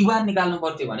P1 निकाल्नु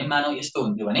पर्थ्यो भने मानव यस्तो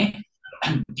हुन्थ्यो भने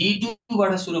D2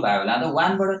 बाट सुरु भयो होला त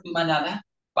 1 बाट 2 मा जाँदा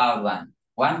पावर 1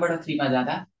 1 बाट 3 मा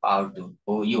जाँदा पावर 2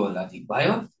 हो यो होला ठिक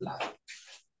भयो ल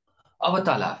अब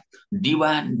तल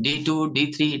D1 D2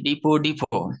 D3 D4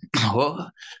 D4 हो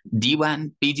D1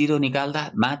 P0 निकाल्दा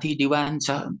माथि D1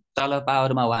 छ तल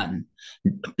पावरमा 1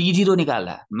 P0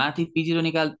 निकाल्दा माथि P0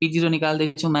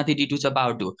 निकाल्दैछु माथि D2 छ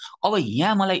पावर 2। अब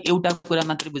यहाँ मलाई एउटा कुरा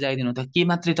मात्रै बुझाइदिनु त के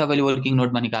मात्रै तपाईले वर्किङ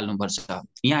नोटमा निकाल्नु पर्छ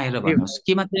यहाँ हेरेर भन्नुस्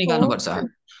के मात्रै निकाल्नु पर्छ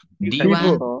D1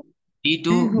 P4 D2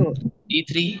 P4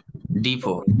 D3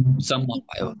 D4 सम्म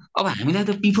भयो। अब हामीलाई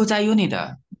त P4 चाहियो नि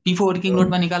त P4 वर्किङ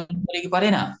नोटमा निकाल्नु पर्यो कि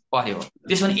परेन पर्यो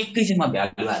त्यसो भने एकैछिनमा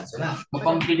भ्यालु हाल्छु ल म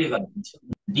कम्प्लिटै गरिदिन्छु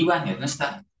D1 हेर्नुस् त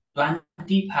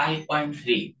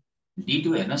 25.3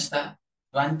 D2 हेर्नुस् त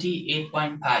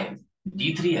 28.5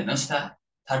 D3 हेर्नुस् त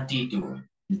 32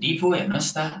 D4 हेर्नुस्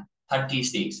त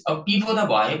 36 अब P4 त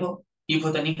भएको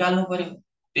P4 त निकाल्नु पर्यो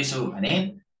त्यसो भने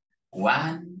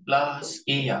 1 प्लस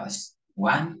केएस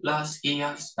 1 प्लस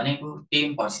केएस भनेको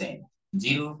 10%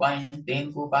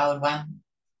 0.10 को पावर 1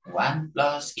 1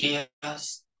 प्लस केएस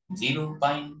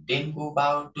 0.10 को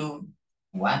पावर 2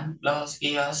 1 प्लस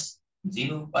केएस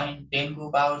 0.10 को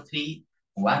पावर 3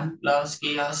 1 प्लस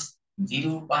केएस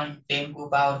 0.10 को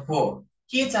पावर 4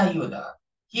 के चाहियो त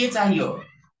के चाहियो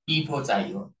P4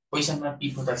 चाहियो क्वेशनमा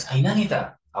P4 त छैन नि त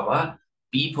अब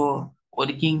P4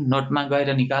 वर्किङ नोटमा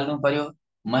गएर निकाल्नु पर्यो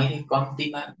मैले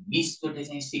कम्तीमा 20 चोटि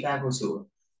चाहिँ सिकाएको छु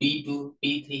P2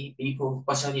 P3 P4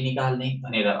 कसरी निकाल्ने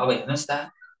भनेर अब हेर्नुस् त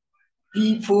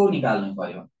P4 निकाल्नु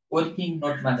पर्यो वर्किङ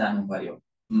नोटमा जानु पर्यो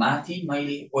माथि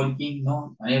मैले वर्किङ नोट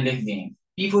भनेर लेख्दिएँ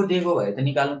P4 दिएको भए त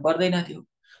निकाल्नु पर्दैन थियो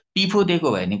P4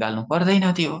 दिएको भए निकाल्नु पर्दैन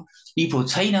थियो P4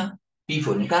 छैन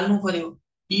P4 निकाल्नु पर्यो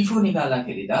P4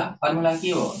 निकाल्दाखेरि त फर्मुला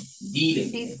के हो D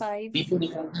लेख्ने D5 P4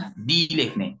 निकाल्दा D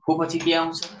लेख्ने को पछि के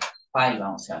आउँछ 5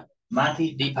 आउँछ माथि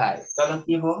D5 तल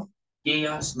के हो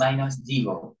KS माइनस G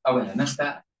हो अब हेर्नुस् त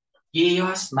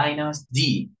KS माइनस G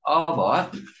अब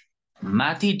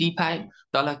माथि D5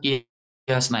 तल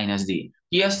KS माइनस D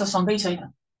KS त सँगै छैन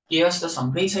KS त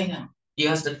सँगै छैन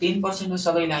KS त 10% हो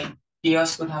सबैलाई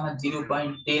KS को ठाउँमा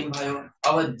 0.10 भयो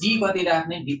अब G कति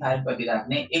राख्ने D5 कति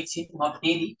राख्ने एकछिन म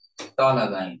फेरि तल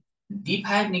गएँ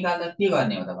D5 निकाल्दा के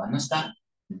गर्ने हो त भन्नुस् त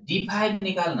D5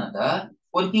 निकाल्न त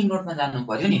वर्किङ नोटमा जानु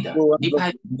पर्यो नि त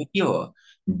D5 के हो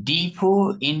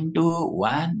D4 into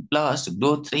 1 plus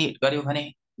growth rate गर्यो भने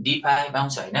D5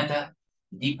 आउँछ हैन त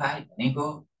D5 भनेको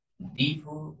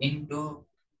D4 into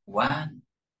 1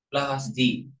 plus D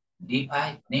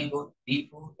D5 भनेको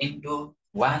D4 into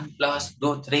 1 plus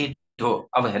growth rate हो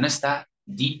अब हेर्नुस् त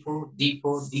D4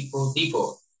 D4 D4 D4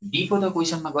 D4 त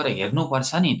क्वेशनमा गएर हेर्नु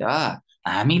पर्छ नि त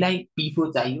हामीलाई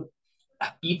P4 चाहियो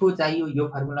P4 चाहियो यो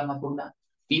फर्मुलामा पुग्न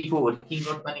P4 वर्किङ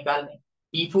नोटमा निकाल्ने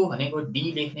P4 भनेको D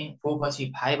लेख्ने 4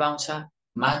 पछि 5 आउँछ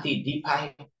माथि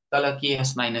D5 तल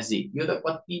KS माइनस G यो त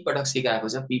कति पटक सिकाएको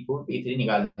छ P4 P3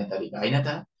 निकाल्ने तरिका हैन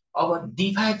त अब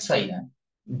D5 छैन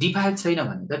D5 छैन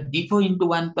भने त D4 into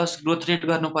 1 plus growth rate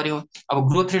गर्नु पर्यो अब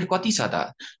ग्रोथ रेट कति छ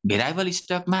त भेरिएबल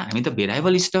स्टकमा हामी त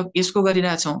भेरिएबल स्टक यसको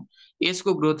गरिरहेछौँ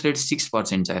यसको ग्रोथ रेट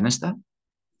 6% छ हेर्नुस् त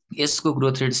यसको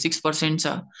ग्रोथ रेट 6%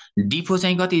 छ D4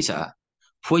 चाहिँ कति छ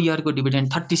 4 इयरको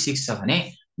डिभिडेन्ड 36 छ भने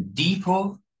D4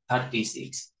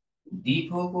 36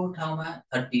 D4 को ठाउँमा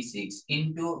 36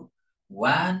 into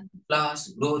 1 plus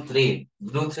ग्रोथ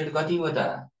रेट कति हो त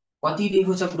कति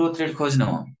दिएको छ ग्रोथ रेट खोज्नु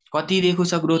कति दिएको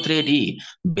छ ग्रोथ रेट यी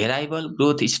भेरिएबल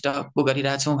ग्रोथ स्टकको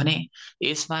गरिरहेछौँ भने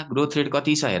यसमा ग्रोथ रेट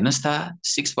कति छ हेर्नुहोस् त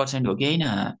 6% हो कि होइन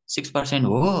 6%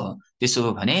 हो त्यसो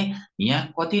हो भने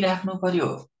यहाँ कति राख्नु पर्यो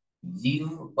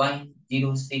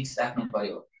 0.06 राख्नु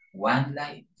पर्यो 1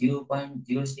 लाई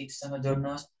 0.06 सँग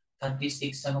जोड्नुहोस्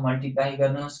 36 सँग मल्टिप्लाई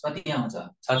गर्नुहोस् कति आउँछ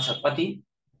कति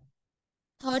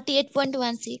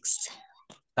 38.16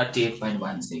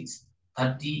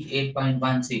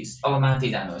 38.16 अब माथि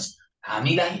जानुहोस्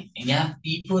हामीलाई यहाँ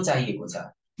पिफो चाहिएको छ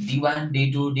D1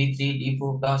 D2 D3 D4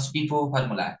 plus पिफो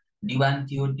formula D1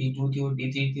 थियो D2 थियो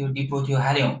D3 थियो D4 थियो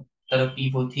हाल्यौं तर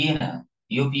पिफो थिएन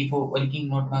यो पिफो वर्किङ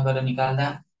नोटमा गएर निकाल्दा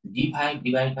D5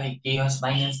 divide by KS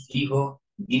minus 3 हो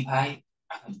D5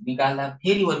 निकाल्दा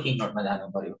फेरि वर्किङ नोटमा जानु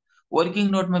पर्यो वर्किङ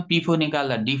नोटमा पिफो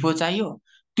निकाल्दा D4 चाहियो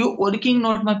त्यो वर्किङ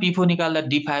नोटमा पिफो निकाल्दा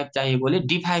D5 चाहिएकोले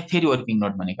D5 फेरि वर्किङ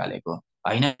नोटमा निकालेको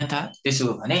हैन त त्यसो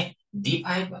हो भने D5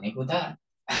 भनेको त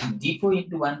D4 *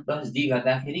 1 + D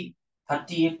गर्दाखेरि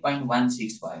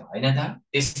 38.16 भयो हैन त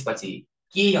त्यसपछि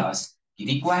KS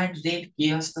रिक्वायर्ड रेट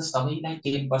KS त सबैलाई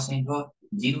 10% हो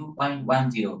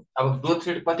 0.10 अब ग्रोथ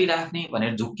रेट कति राख्ने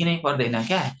भनेर झुक्किनै पर्दैन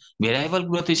क्या भेरिएबल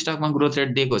ग्रोथ स्टकमा ग्रोथ रेट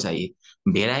दिएको छ यी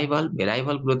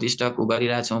भेरिएबल ग्रोथ स्टकको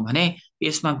गरिरहेछौँ भने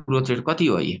यसमा ग्रोथ रेट कति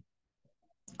हो यी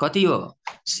कति हो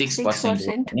 6% हो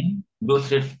भने ग्रोथ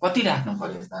रेट कति राख्नु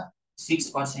पर्यो त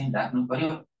 6% राख्नु पर्यो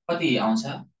कति आउँछ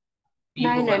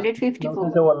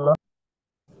 954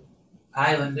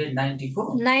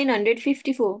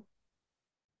 594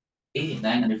 ए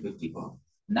 954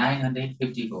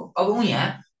 अब यहाँ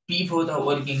पिफो त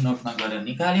वर्किङ नोटमा गएर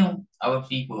निकाल्यौं अब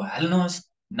पिफो हाल्नुहोस्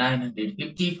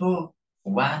 954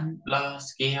 1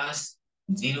 + KS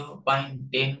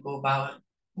 0.10 को पावर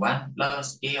 1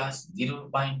 + KS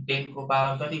 0.10 को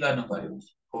पावर कति गर्नु पर्यो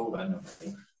 4 गर्नु पर्यो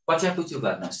पच्यापुचु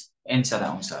गर्नुहोस् एन्सर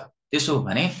आउँछ त्यसो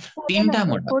भने तीनटा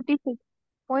मोडल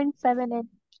 46.78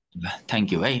 थ्यांक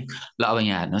यू है ल अब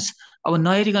यहाँ हेर्नुहोस् अब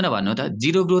नहेरिकन भन्नु त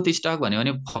जिरो ग्रोथ स्टक भन्यो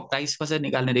भने प्राइस कसरी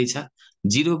निकाल्ने रहेछ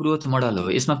जिरो ग्रोथ मोडल हो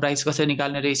यसमा प्राइस कसरी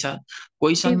निकाल्ने रहेछ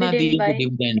क्वेशनमा दिएको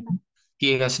डिभिडेन्ड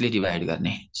केएसले डिभाइड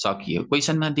गर्ने सकियो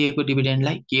क्वेशनमा दिएको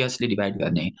डिभिडेन्डलाई केएसले डिभाइड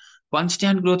गर्ने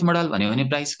कन्स्ट्यान्ट ग्रोथ मोडल भन्यो भने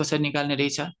प्राइस कसरी निकाल्ने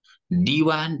रहेछ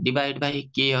D1 divide by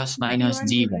KS minus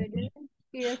G भन्ने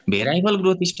भेरिएबल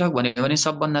ग्रोथ स्टक भन्यो भने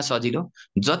सबभन्दा सजिलो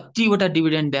जतिवटा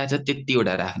डिभिडेन्ड दिएछ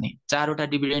त्यतिवटा राख्ने चारवटा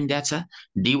डिभिडेन्ड दिएछ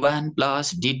D1 +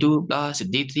 D2 +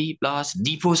 D3 +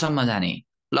 D4 सम्म जाने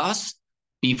प्लस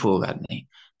P4 गर्ने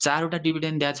चारवटा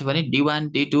डिभिडेन्ड दिएछ भने D1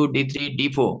 D2 D3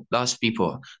 D4 +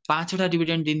 P4 पाँचवटा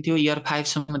डिभिडेन्ड दिन्थ्यो इयर 5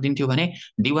 सम्म दिन्थ्यो भने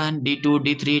D1 D2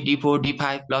 D3 D4 D5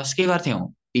 plus के गर्थ्यौं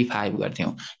P5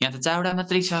 गर्थ्यौं यहाँ त चारवटा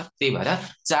मात्रै छ त्यही भएर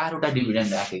चारवटा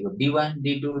डिभिडेन्ड राखेको D1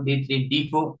 D2 D3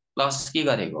 D4 plus के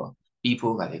गरेको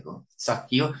P4 गरेको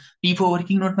सकियो P4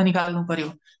 वर्किङ नोटमा निकाल्नु पर्यो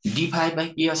D5 by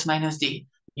KS minus D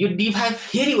यो D5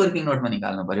 फेरि वर्किङ नोटमा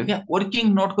निकाल्नु पर्यो क्या वर्किङ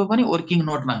नोटको पनि वर्किङ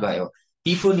नोटमा गयो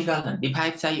P4 निकाल्न D5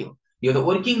 चाहियो यो त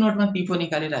वर्किङ नोटमा P4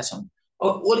 निकालिरहेका छौं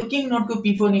अब वर्किङ नोटको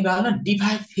P4 निकाल्न D5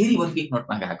 फेरि वर्किङ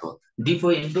नोटमा गएको D4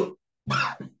 *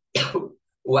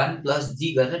 1 + G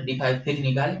गरेर D5 फेरि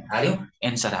निकाल्यो हाल्यो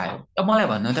एन्सर आयो अब मलाई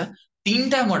भन्नु त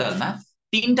तीनटा मोडलमा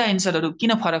तीनटा एन्सरहरु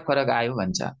किन फरक फरक आयो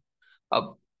भन्छ अब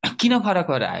किन फरक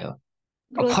फरक आयो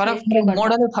फरक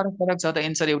मोडलै फरक फरक छ त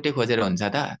एन्सर एउटै खोजेर हुन्छ त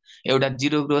एउटा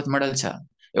जिरो ग्रोथ मोडल छ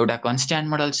एउटा कन्स्ट्यान्ट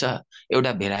मोडल छ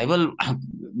एउटा भेरिएबल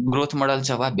ग्रोथ मोडल छ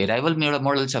वा भेरिएबल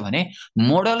मोडल छ भने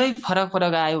मोडलै फरक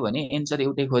फरक आयो भने एन्सर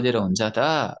एउटै खोजेर हुन्छ त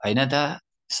हैन त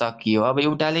सकियो अब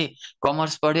एउटाले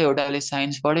कमर्स पढ्यो एउटाले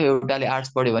साइन्स पढ्यो एउटाले आर्ट्स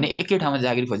पढ्यो भने एकै ठाउँमा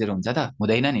जागिर खोजेर हुन्छ त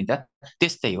हुँदैन नि त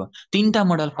त्यस्तै हो तीनटा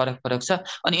मोडल फरक फरक छ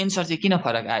अनि एन्सर चाहिँ किन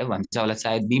फरक आयो भन्छ होला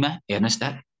सायद बीमा हेर्नुस् त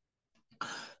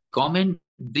comment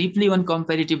briefly on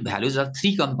comparative values of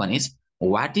three companies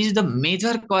what is the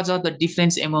major cause of the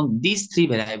difference among these three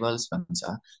variables भन्छ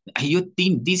यो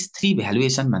तीन these three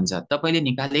valuation भन्छ तपाईले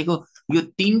निकालेको यो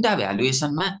तीनटा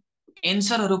भ्यालुएसनमा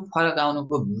एन्सरहरु फरक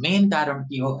आउनुको मेन कारण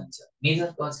के हो भन्छ मेजर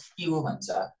कज के हो भन्छ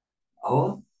हो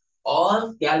all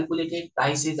calculated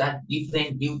prices are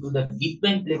different due to the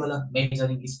different level of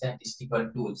measuring statistical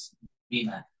tools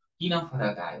बिमा किन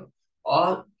फरक आयो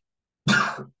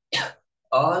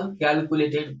all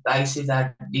calculated prices are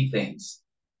different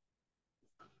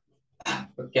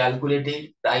calculated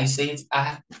prices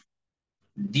are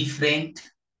different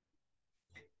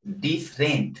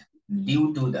due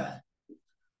to the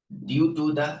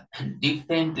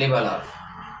different level of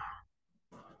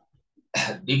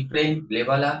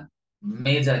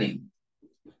measuring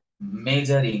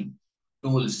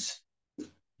tools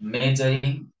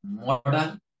measuring model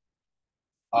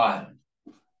or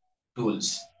tools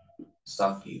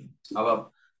सकियो अब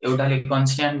एउटाले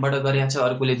कन्स्ट्यान्टबाट गरेको छ,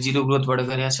 अर्कोले जिरो ग्रोथबाट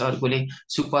गरेको छ, अर्कोले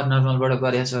सुपर नर्मलबाट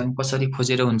गरेको छ, अनि कसरी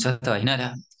खोजेर हुन्छ त होइन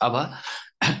र। अब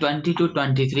 22,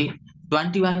 23,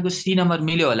 21 को सी नम्बर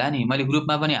मिल्यो होला नि, मैले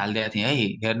ग्रुपमा पनि हालिदिएको थिएँ है,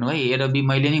 हेर्नु है, ए र बी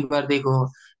मैले नै गरिदिएको हो,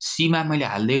 सीमा मैले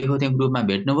हालिदिएको थिएँ ग्रुपमा,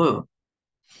 भेट्नुभयो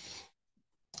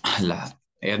ल,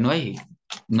 हेर्नु है,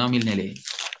 नमिल्नेले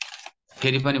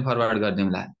फेरि पनि फरवर्ड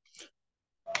गरिदिउँला।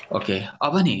 ओके,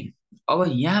 अब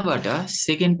यहाँबाट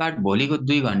सेकेन्ड पार्ट भोलिको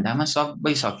 2 घण्टामा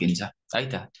सबै सकिन्छ है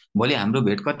त। भोलि हाम्रो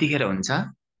भेट कतिखेर हुन्छ?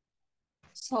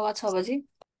 6:15 बजी।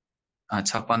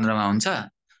 6:15 मा हुन्छ,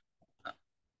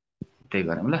 त्यही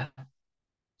गरौँ ल।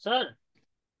 सर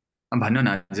भन्नु न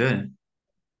हजुर।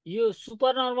 यो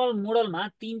सुपर नर्मल मोडलमा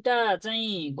 3टा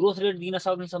चाहिँ ग्रोथ रेट दिन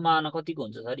सक्ने सम्भावना कतिको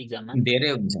हुन्छ सर इक्जाममा? धेरै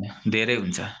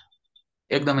हुन्छ,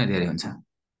 एकदमै धेरै हुन्छ।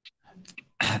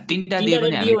 3टा दिए 3टा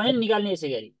पनि रेट दियो भने हामी निकाल्ने यसै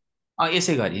गरी।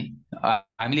 यसै गरी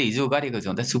हामीले हिजो गरेको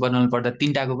छौँ त, सुपर नर्मल पढ्दा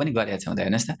 3टाको पनि गरेका छौँ त,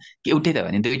 हेर्नुहोस् त, एउटै त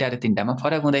भने 2टा र 3टामा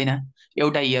फरक हुँदैन,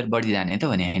 एउटा इयर बढी जाने त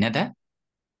भने होइन त।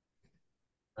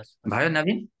 हस्, हस्। भयो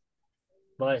नवीन?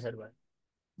 भयो सर, भयो।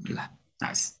 ल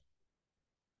हस्।